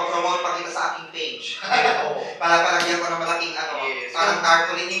ipapromote pa kita sa aking page. Oo. Palagyan ko ng malaking Yes. parang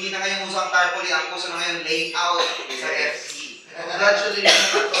tarpaulin. Hindi na ngayon uso ang tarpaulin, ang uso na ngayon layout sa FC.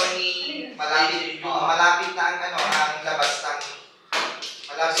 Congratulations, attorney. Malapit na ang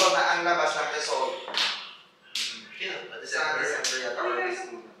labas ng result. Kailan ba? Sa December? December yata or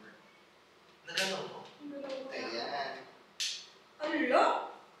December. Nagano mo? Ayan. Ala?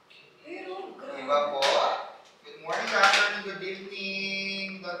 Pero, grabe. Diba po? Good morning, good afternoon, good evening.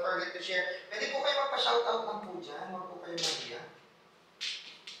 Don't forget to share. Pwede po kayo magpa-shoutout lang po dyan. Huwag po kayo mahiya.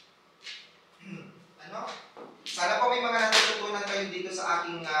 Sana po may mga natututunan kayo dito sa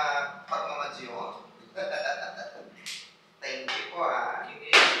aking pagmamadsyo. Thank you po ha.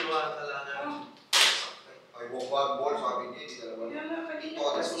 Kinalaman talaga. Ay, wag ball, sabi niya, hindi dalawa. Kaya nga kanina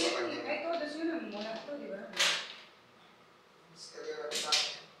Todas kasi ko sa kanya. ay todas yun ang muna ito, di ba? Mas kaya sa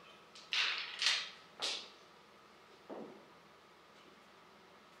akin.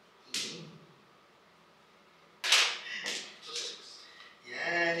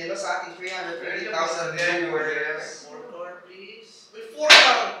 Yan, hello sa ating 330,000 viewers. 4 car, please. May 4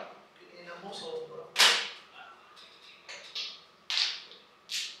 car! Kinina mo, sobra.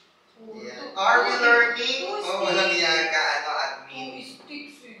 Yan. Are we learning? Two Oh, walang sticks. yan ka, Two admin.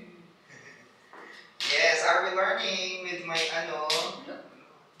 sticks eh. Yes, are we learning with my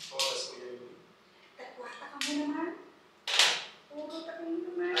Todas ko yun. Takwata ka mo naman. Puro taka mo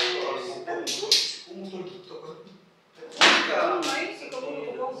naman. Pumutol dito ka. Ano nga yun? Sikaw mo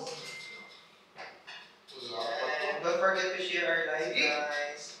ko. And don't forget to share our live,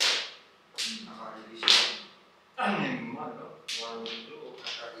 guys. Naka-release yun.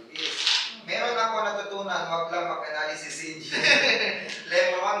 Naka-release. Meron ako natutunan, wag lang mag-analysis si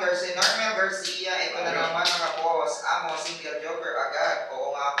Lemon Garcia, Norman Garcia, ito na naman naka-post. Amo, single joker agad.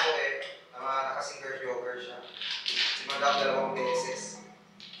 Oo nga po eh. Naka-single joker siya. Si Madam 2 beses.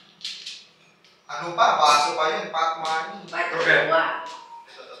 Ano pa? Baso pa yun? Pot money. Ba't?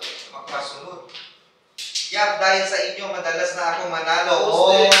 Magkasunod. Yap, dahil sa inyo, madalas na ako manalo.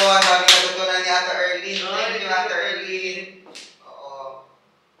 Oh, Ang dami natutunan ni Ate Erlyn. Thank you, Ate Erlyn. Oo.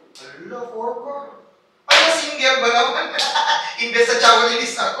 Hello, 4 car. Ay, single ba naman? Imbes sa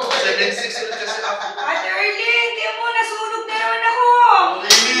chawalinis ako. 7-6 ulit kasi ako. Ate Erlyn, tiyan mo, nasunog na naman ako.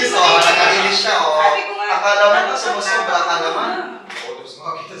 Release, naka-release siya, Sabi ko nga, Akala mo na sumusobra ka naman. Dos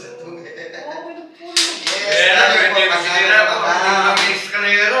mo kita sa tunay.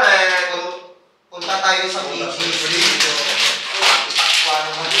 Punta tayo sa PG.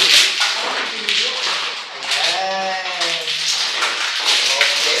 paano mo. Ayan.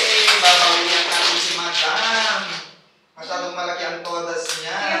 Okay, babawian natin si Madam. Masyadong malaki ang todas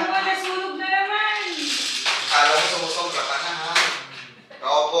niya. Kaya mo, nasunog na naman. Kala mo sumusobra ka na ha.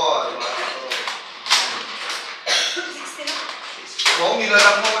 Double. 60 na. Oo,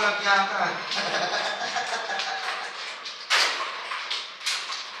 nilalang mo, walang piyaka.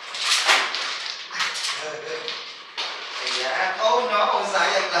 Ayan. Oh no,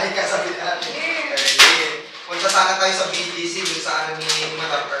 sayang lahi ka sabi natin. Erlin. Punta sana tayo sa BGC dun sa ano ni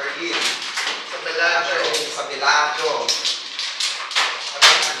Madam Erlin. Sa Belacho. Sa Belacho.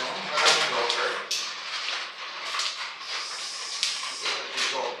 Maraming joker.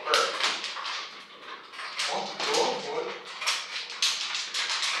 Joker. Oh, double.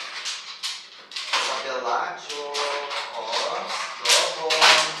 Sa Belacho. Oh, double.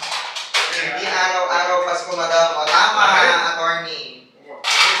 Hindi araw-araw Pasko, Madam. O, tama, attorney.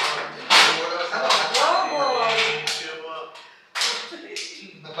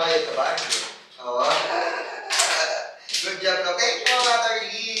 Nabayad ka ba? Oo. Good job, no? Thank you,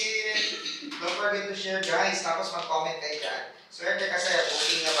 attorney. Don't forget to share, guys. Tapos mag-comment kayo dyan. Swerte kasi,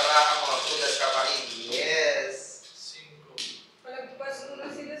 booking na baraka mo. Tudas ka pa rin. Yes. Palagpas ko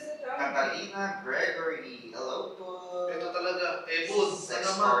na sila sa drum. Catalina Gregory. Hello po. Ito talaga. Bud. Six Ano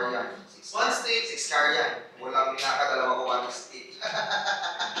naman? Carian. One state. Six Carian. Walang minakadalawa ko one state.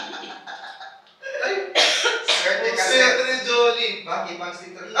 Ay! Swerte kasi. Swerte ni Johnny. Bakit? One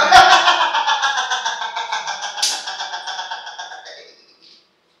state rin.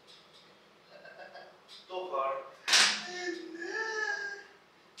 Too far.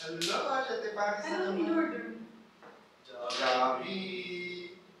 Hello, syete pa sa Anong in-order? Gabi.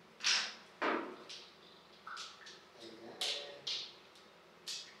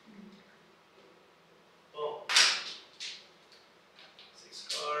 Oh.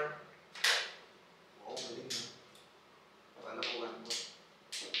 6 car. Oo, galing na. Wala ko one more.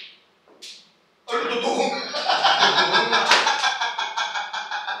 Ano totoo?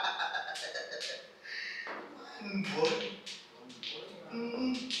 One ball?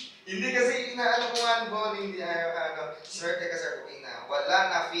 Hindi kasi inaano ko one ball, hindi ano. Swerte ka sa booking na.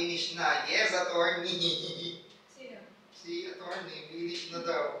 Wala na, finish na. Yes, attorney. Sino? Si attorney, finish na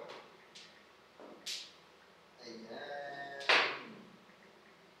daw. Ayan.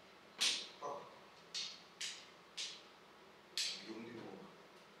 Oh.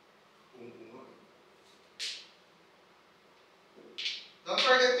 Yung di mo. Don't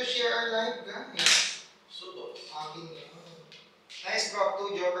forget to share our live, guys. Sunod. Akin yun. Nice drop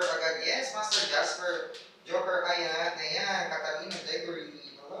to Joker agad. Yes, Master Jasper. Joker, ayan. Ayan. Catalina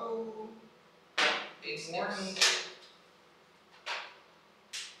Gregory. Hello. Good morning.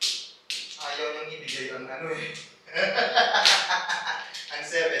 Ayaw niyong ibigay ang ano eh. Ang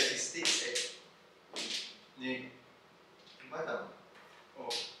 76 eh. Ni. Madam.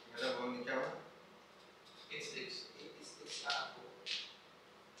 Oh, madam ko ni Kawa. 86. 86 na ako.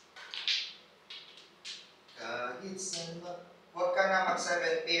 Kahit saan ba? Huwag ka na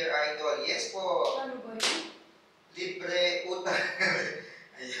mag-7 pair idol. Yes po. Ano ba yun? Libre utang.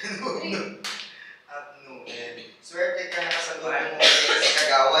 Ayan mo. Abno. Swerte ka na kasalubong mo sa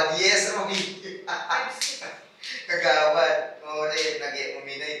kagawad. Yes, Romy. Kagawad. More,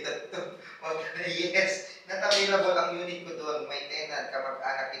 nag-uminay tatto. Yes. Not available ang unit ko doon. May tenant,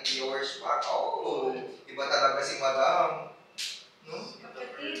 kamag-anak, viewers pa. Oh, iba talaga si Madam. No?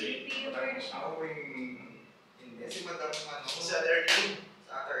 Kapatid, viewers. Hindi, si Madam ano. Sa early.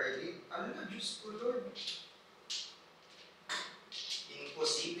 Sa other early. Ano na, Diyos ko, Lord.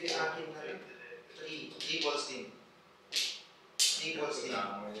 Imposible akin na rin. 3 balls din. 3 balls din.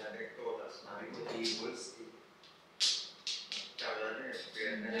 Sabi ko, 3 balls din.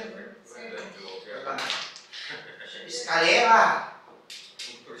 Eskalera!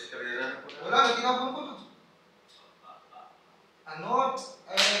 Wala, may tinapon ko na. Ano?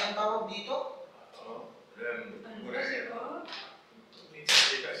 Ang tawag dito? Ano ba siya ko?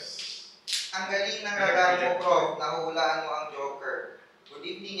 Ang galing ng radar mo, Prof. Nahuhulaan mo ang Joker. Good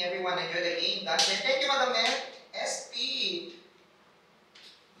evening, everyone. Enjoy the game. Thank you, Madam SP.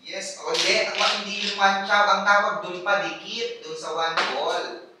 Yes, hindi yung one chow. Ang tawag dun pa, dikit. Dun sa one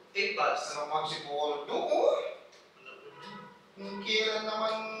ball. 8 balls. Ano man si Paul? Oo. Kung kailan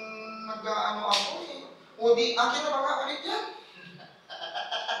naman nag-ano ako eh. O di, akin na ba nga ulit yan?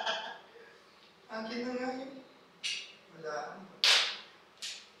 Akin na nga yun. Wala.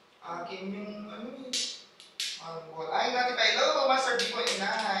 Akin yung ano eh. Ang ball. Ay, natin tayo. Hello, Master B.9.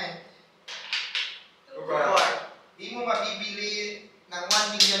 Di mo mabibili ng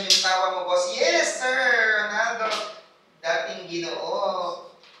 1 million yung tawa mo, boss. Yes, sir! Ronaldo. Dating Ginoo.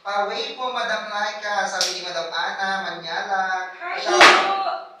 Away po, Madam Laika, sabi ni Madam Ana, Manyala. Hi,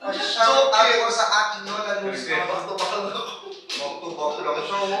 Shout out po sa aking Lola Luz. Bakto-bakal na ako. Back-to-back lang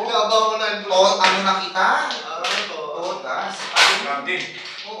siya. Nabaw ko na yung Oh, ano na kita? ito. Oh, das. Natin.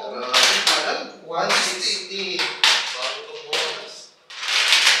 Oo. 160. Bago itong bonus.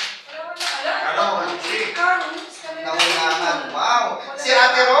 Naunahan. Wow. Si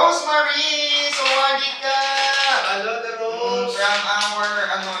Ate Rosemary. Sumali ka. Hello, the Rose. From our,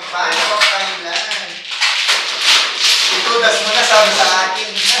 Bangkok, Thailand. Ito, das mo na sabi sa akin.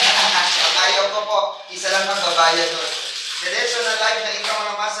 Ayaw ko po. Isa lang magbabayad doon. Diretso na live na ikaw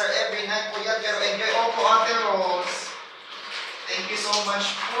mga master every night po yan. Pero enjoy all po, Ate Rose. Thank you so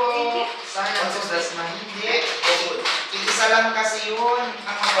much po. Sayang po, das na hindi. Isa lang kasi yun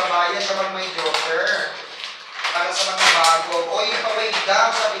ang magbabayad kapag may joker. Para sa mga bago. O yung pa-wave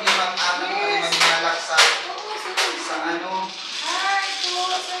down, sabi ni Ma'am Ana, yung manalak sa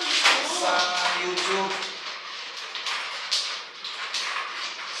YouTube.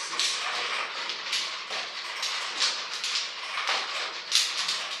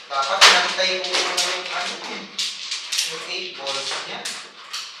 Dapat pinantay ko yung yung 8 balls niya.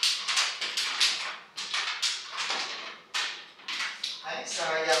 Ay,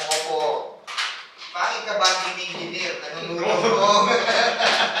 sayang ko po. Bakit ka ba engineer? Nanunulog ko.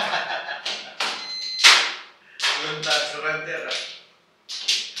 Surrender.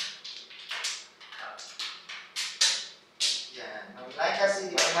 Yan. Like kasi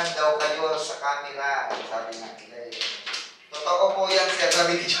di naman daw kayo sa camera. Sabi nga nila eh. Totoo po yan, sir.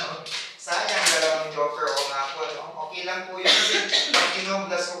 Sabi ni John. Sayang, dalawang joker o nga po. No? Okay lang po yun. Kasi pag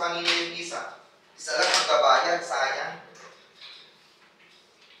kinoblas ko kanina yung isa. Isa lang magbabayad. Sayang.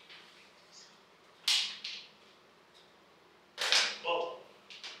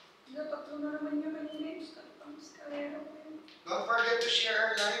 Don't forget to share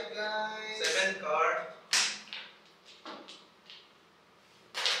our live, guys. 7 card.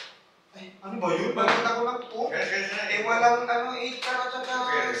 Ay, ano ba yun? Bakit ako lang po? Eh, walang 8 ka at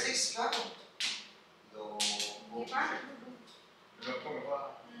saka 6 ka. No. Two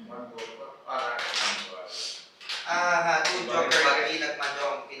joker lagi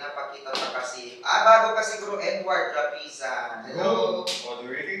nagmanong. Pinapakita pa kasi. Bago kasi Bro Edward Rapiza. Hello.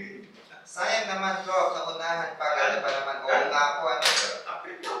 Sayang naman bro, naunahan pa gano'n pa naman. Oo nga po.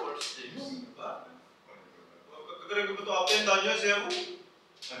 Apin na, worst days. Kagalaga ba ito apin? Tanya siya mo?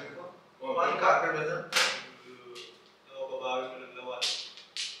 Ano ko? Paano ka apin ba ito? Nababawi mo ng lawan.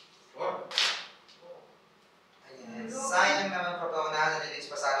 Ayan. Sayang naman po kaunahan na release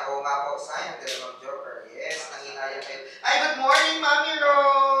pa sana. Oo nga po, sayang dalawang joker. Yes, nanginaya kayo. Ay, good morning, Mami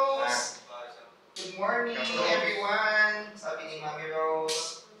Rose! Good morning, everyone! Sabi ni Mami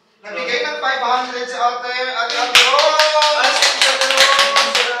Rose. Nabigay ng 500 si Ate Rose!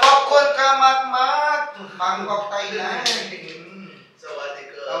 Popcorn ka, mat-mat! Bangkok, Thailand. Sawadi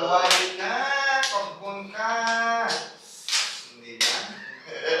ka. Tawali ka, popcorn ka. Hindi na.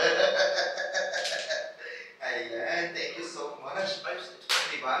 Ayan, thank you so much.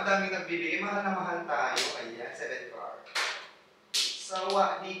 Diba? Ang dami nagbibigay. Mahal na mahal tayo. Ayan, 7 car.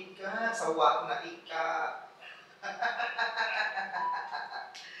 Sawa di ka. Sawa na ika.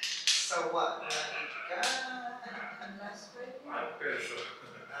 Sawa na ika.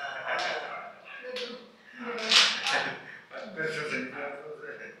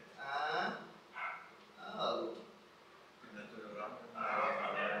 Oh.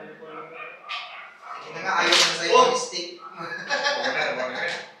 Hindi na nga, ayaw ko na sa'yo one stick.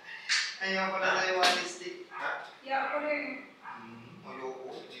 Ayaw ko na sa'yo one stick. Ayoko.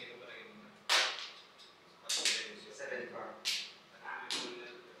 7 car.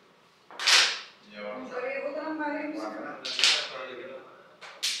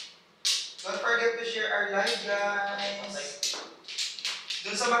 Don't forget to share our live, guys.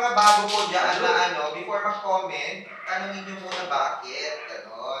 Dun sa mga bago po dyan na before mag-comment, tanongin nyo muna bakit.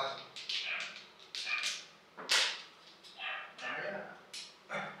 Ganon.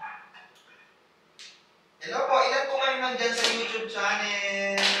 Hello po, ilan po kayo nandyan sa YouTube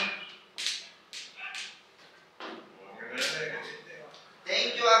channel?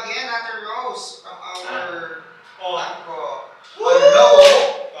 Thank you again, Ate Rose, from our Bangkok. Hello!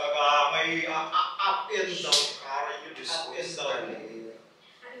 May up and down. Kara yun is up and down.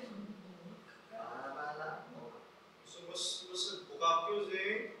 Mas bukap yun eh.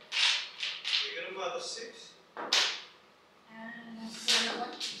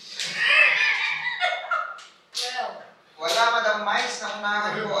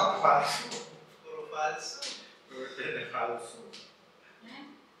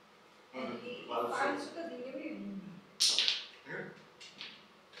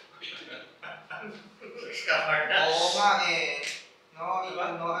 Oo nga eh. No,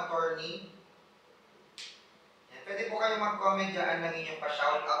 attorney. Yan. Pwede po kayo mag-comment dyan ng inyong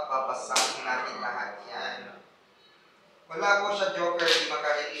pa-shoutout. Babasahin natin lahat yan. Wala po siya joker, di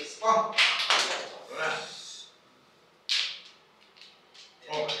maka-release po. Wala.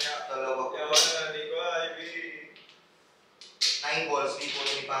 Dalawa po. 9 balls, di po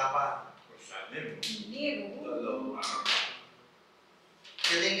ni Papa.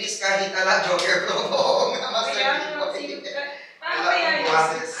 I-release kahit ala joker pro po. Master di po. Paano kaya yun?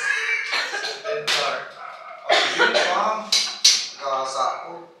 Yun lang. Gasa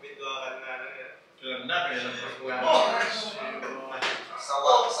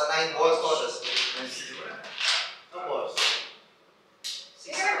ko. Sa 9 balls to, tas 2 balls.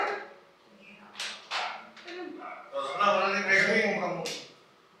 6 star.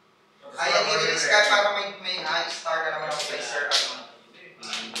 Ayan, i-release ka para may high star ka naman ako kay Sir.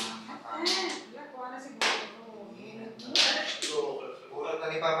 Bulat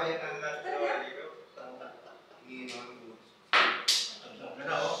na ni Papa yan.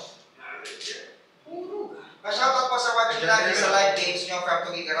 Pa-shoutout po sa watching natin sa live games nyo from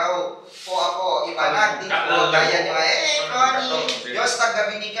Tugigaraw. Po ako, Ibanag, di po, kaya nyo, Ronnie, Diyos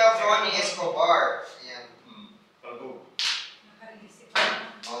tagabi ni ka, Ronnie Escobar. Ayan.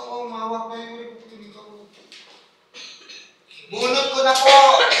 Oo, mawak na yung bunot ko na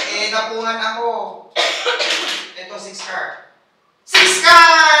po, napungan ako. Ito, 6 car. 6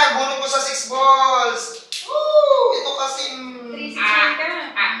 car! Bunot ko sa 6 balls. Woo! Ito kasi, 3-6 ka.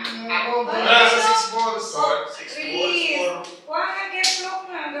 bunot ko sa 6 balls. 6 balls for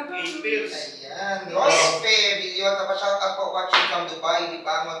 8 pills. Ayan. Rospe, video at pa-shoutout po watching from Dubai.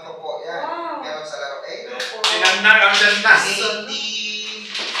 Libangan ko po. Yan. Wow. Meron sa laro. Hello po. Cindy.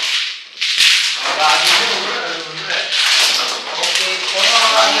 Okay po.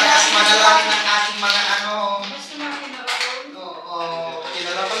 Lakas manalangin ng ating mga ano. Basta na kinalaman. Oo.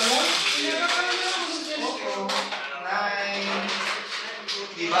 Kinalaman mo? Kinalaman mo. Oo. Nine.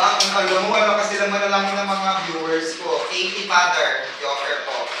 Diba? Kung alam mo, ano kasi lang manalangin ng mga viewers ko. 80 father. Joker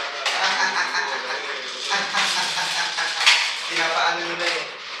po. Pinapaano nila eh.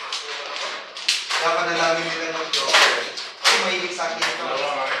 Dapat nalangin nila ng joker. Ay, mahilig sa akin ito.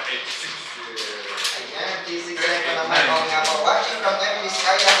 Ayan, 36 pa naman ako nga po. Watching from Emily's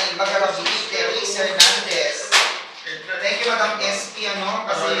Kaya ng Bagarabiti, Teresa Hernandez. Thank you, Madam SP, ano?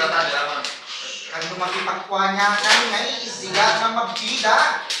 Kasi, ang lumaki-pakwa niya kami nga, sila na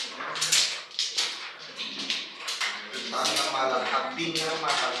magbida. Paano nang malakabing na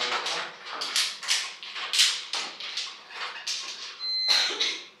makalala.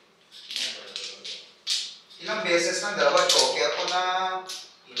 Ilang beses ng dalawa, joker ko na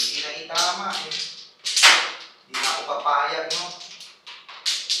hindi na itama eh. Hindi na ako papayag, no?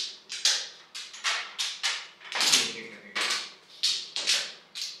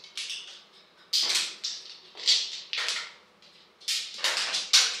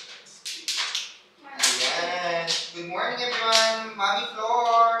 Ayan. Good morning everyone. Mami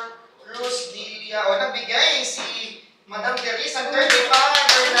Flor, Cruz, Delia. O, nagbigay si Madam Teresa, 35,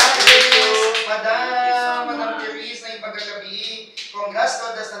 Hernandez. Madam Teresa, na ibang gabi. Congrats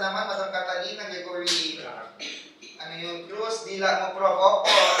to, das na naman, Madam Catalina, Gregory. Ano yung Cruz, Dila mo provoco,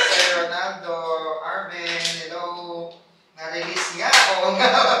 Sir Ronaldo, Arben, hello. Na-release nga, oo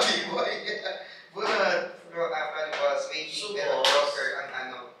nga, B-boy. Bunot, was waiting, pero broker ang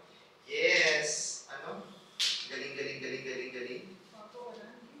ano. Yes, ano? Galing.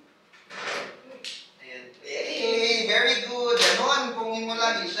 Ayan. Hey, very good. Ganon, pungin mo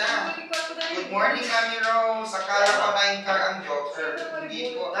lagi siya. Good morning, Mami Rose. Akala ko 9 car ang joker.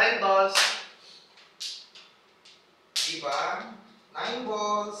 Hindi po. 9 balls. Diba? 9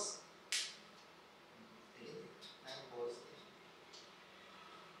 balls. 9 balls.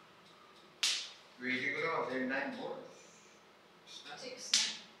 Reading ko lang, there are 9 boards.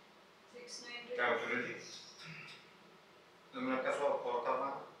 6-9. Naman ka so, porta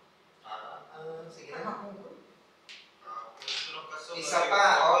na. Sige na. Isa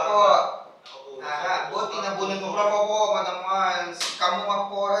pa, opo. Buti na bunot mo pa po, Madam Wans. Kamu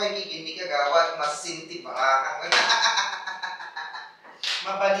maporay, hindi ka gawat, masinti ba?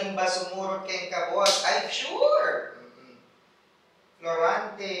 Mabaling ba sumurot kayong kabos? I'm sure!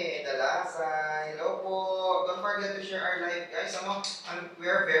 Florante, Dalasa, hello po. Don't forget to share our live, guys. Ano, we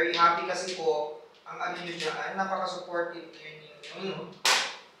are very happy kasi po, ang ano nyo dyan, napaka-supportive nyo. Ayan.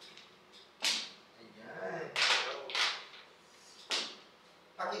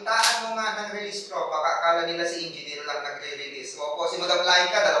 Pakitaan mo nga ng release pro, baka akala nila si engineer lang nagre-release. Opo, si Madam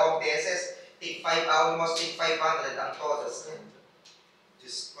Laika, 2 beses, take 5 almost take 500 ang todos.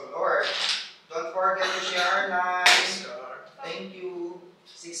 Just for Lord. Don't forget to share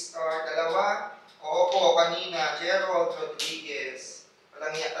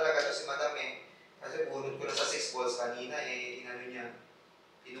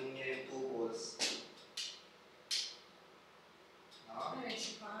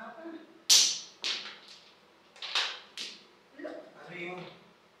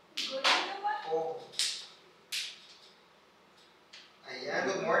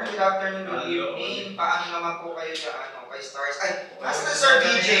morning, good afternoon, good evening. Paano naman po kayo sa kay Stars? Ay, nasa na Sir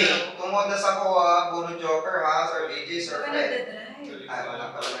BJ? Tumondas ako Guru Joker ha, Sir BJ, Sir Fred. Ay,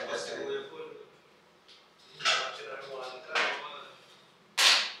 wala pala nag-test.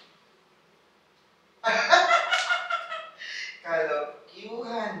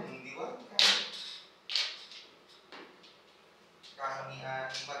 Kalokyuhan, di ba?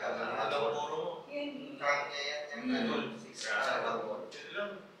 Kahanian,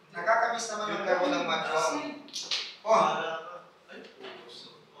 nakakamiss naman yung laro ng Mahjong. Oh,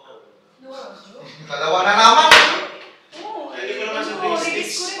 dalawa na naman. Pwede ko naman sa 3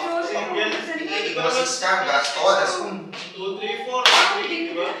 sticks. Hindi ba 6 ka? Gasto, das kung 2, 3, 4,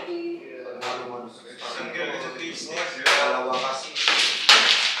 di ba? Isang galing sa 3 sticks. dalawa kasi.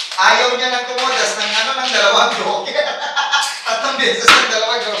 Ayaw niya ng tumodas ng dalawang joker. 3 beses ng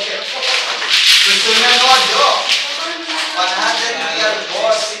dalawang joker. Gusto niya no, joke.